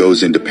rest when he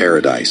goes into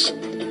paradise.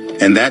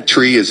 And that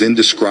tree is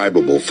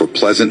indescribable for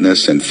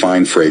pleasantness and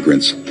fine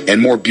fragrance,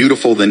 and more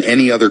beautiful than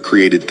any other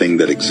created thing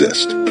that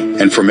exists.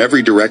 And from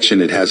every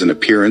direction it has an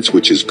appearance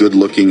which is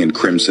good-looking and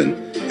crimson,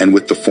 and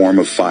with the form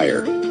of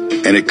fire.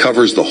 And it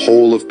covers the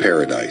whole of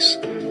paradise.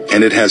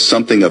 And it has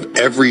something of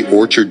every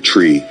orchard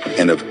tree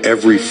and of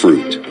every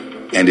fruit.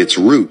 And its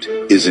root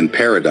is in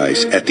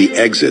paradise at the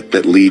exit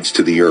that leads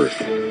to the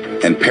earth.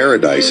 And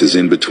paradise is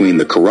in between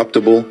the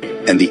corruptible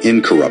and the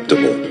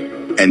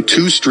incorruptible. And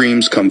two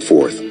streams come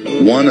forth,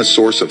 one a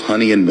source of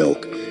honey and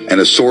milk, and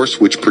a source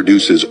which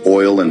produces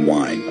oil and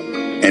wine.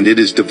 And it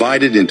is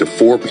divided into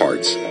 4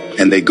 parts,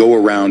 and they go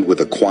around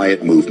with a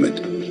quiet movement.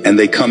 And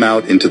they come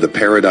out into the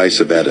paradise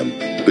of Edom,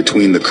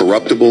 between the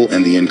corruptible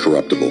and the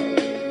incorruptible.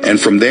 And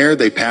from there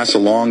they pass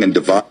along and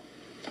divide.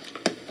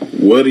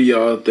 What do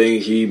y'all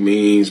think he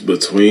means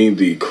between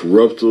the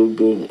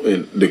corruptible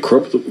and the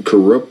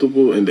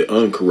corruptible and the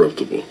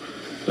uncorruptible?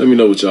 Let me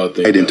know what y'all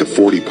think. Into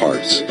 40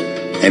 parts,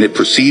 and it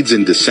proceeds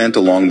in descent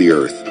along the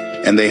earth,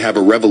 and they have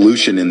a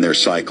revolution in their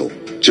cycle,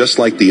 just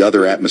like the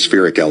other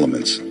atmospheric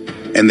elements.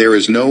 And there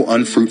is no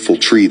unfruitful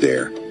tree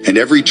there, and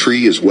every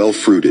tree is well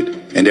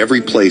fruited, and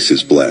every place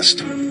is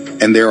blessed.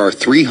 And there are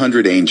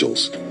 300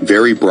 angels,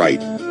 very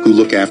bright, who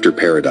look after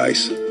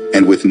paradise.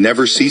 And with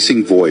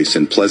never-ceasing voice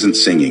and pleasant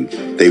singing,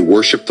 they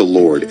worship the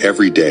Lord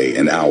every day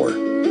and hour.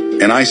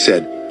 And I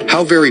said,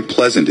 how very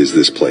pleasant is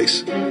this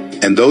place?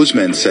 And those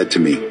men said to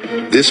me,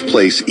 this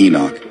place,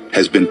 Enoch,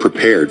 has been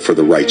prepared for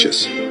the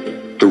righteous.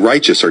 The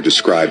righteous are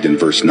described in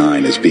verse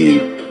 9 as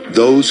being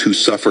those who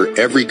suffer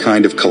every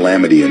kind of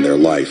calamity in their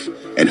life,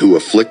 and who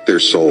afflict their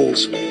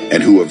souls,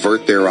 and who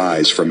avert their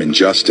eyes from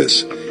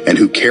injustice, and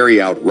who carry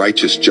out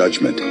righteous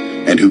judgment,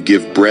 and who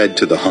give bread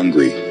to the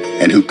hungry,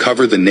 and who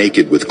cover the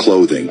naked with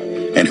clothing,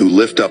 and who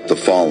lift up the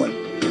fallen,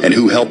 and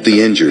who help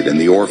the injured and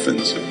the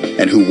orphans,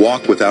 and who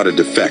walk without a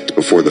defect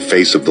before the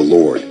face of the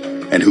Lord,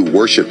 and who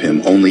worship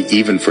him only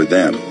even for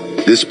them.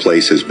 This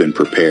place has been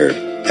prepared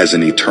as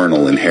an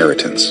eternal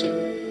inheritance.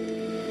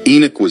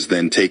 Enoch was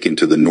then taken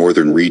to the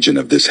northern region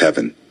of this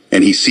heaven,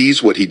 and he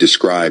sees what he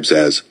describes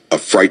as a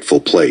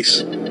frightful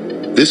place.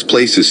 This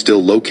place is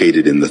still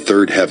located in the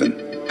third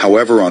heaven.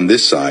 However, on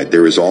this side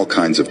there is all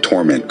kinds of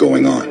torment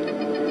going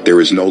on. There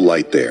is no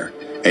light there,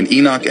 and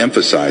Enoch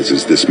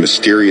emphasizes this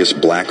mysterious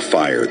black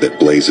fire that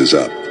blazes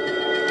up.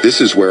 This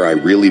is where I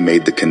really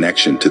made the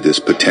connection to this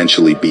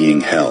potentially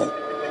being hell.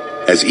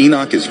 As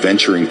Enoch is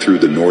venturing through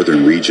the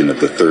northern region of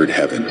the third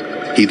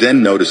heaven, he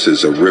then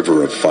notices a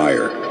river of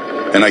fire.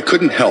 And I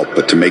couldn't help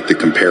but to make the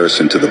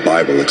comparison to the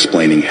Bible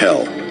explaining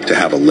hell to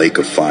have a lake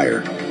of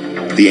fire.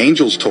 The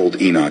angels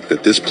told Enoch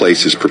that this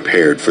place is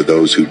prepared for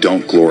those who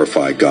don't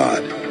glorify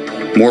God.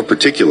 More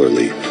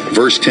particularly,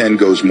 verse 10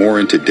 goes more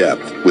into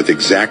depth with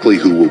exactly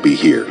who will be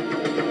here.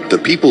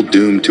 The people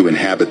doomed to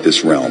inhabit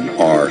this realm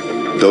are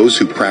those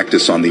who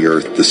practice on the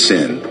earth the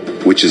sin,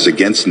 which is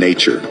against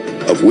nature,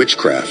 of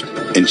witchcraft,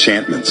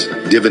 enchantments,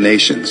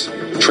 divinations,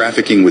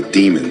 trafficking with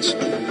demons,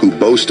 who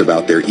boast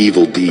about their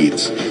evil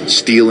deeds,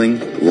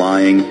 stealing,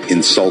 lying,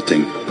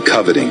 insulting,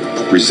 coveting,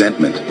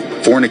 resentment,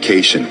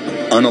 fornication,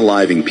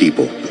 unaliving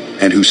people,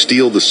 and who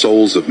steal the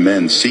souls of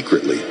men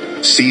secretly,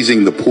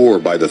 seizing the poor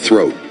by the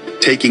throat,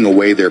 taking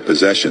away their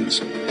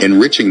possessions,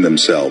 enriching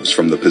themselves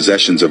from the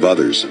possessions of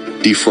others,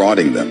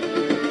 defrauding them,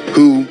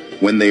 who,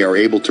 when they are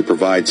able to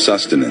provide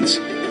sustenance,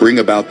 bring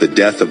about the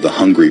death of the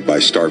hungry by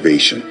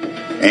starvation,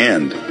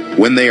 and,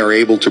 when they are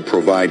able to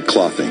provide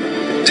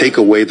clothing, take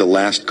away the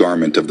last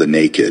garment of the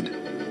naked,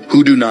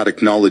 who do not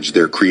acknowledge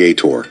their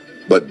Creator,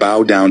 but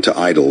bow down to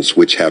idols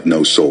which have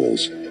no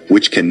souls,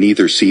 which can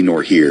neither see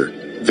nor hear,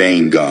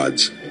 vain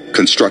gods,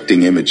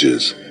 constructing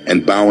images,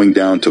 and bowing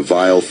down to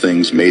vile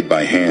things made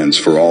by hands.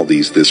 For all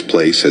these this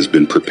place has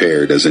been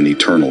prepared as an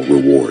eternal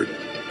reward.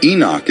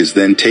 Enoch is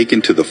then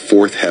taken to the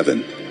fourth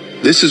heaven.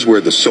 This is where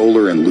the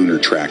solar and lunar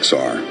tracks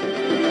are.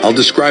 I'll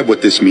describe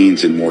what this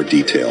means in more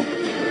detail.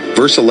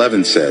 Verse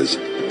 11 says,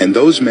 and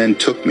those men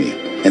took me,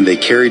 and they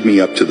carried me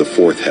up to the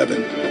fourth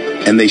heaven.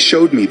 And they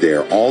showed me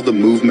there all the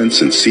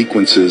movements and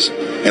sequences,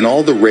 and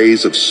all the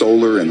rays of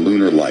solar and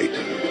lunar light.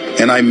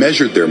 And I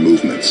measured their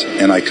movements,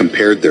 and I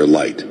compared their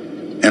light.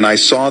 And I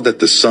saw that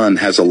the sun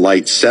has a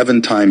light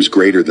 7 times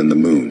greater than the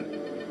moon.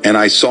 And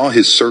I saw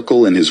his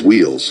circle and his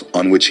wheels,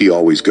 on which he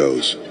always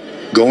goes,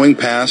 going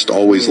past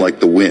always like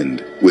the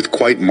wind, with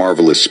quite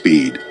marvelous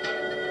speed.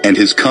 And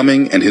his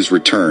coming and his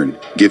return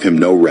give him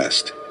no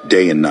rest,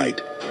 day and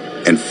night.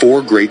 And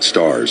 4 great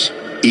stars,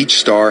 each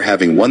star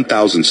having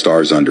 1,000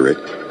 stars under it,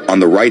 on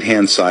the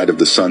right-hand side of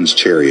the sun's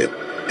chariot,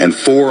 and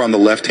 4 on the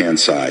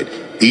left-hand side,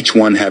 each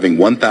one having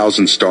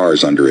 1,000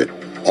 stars under it,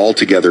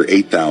 altogether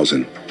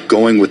 8,000,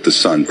 going with the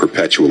sun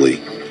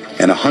perpetually.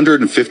 And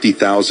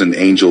 150,000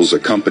 angels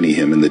accompany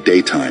him in the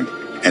daytime,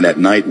 and at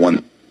night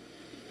one.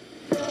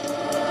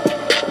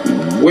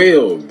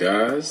 Well,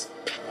 guys,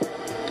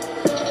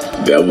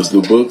 that was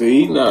the book of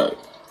Enoch.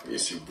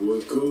 It's your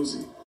boy Cozy.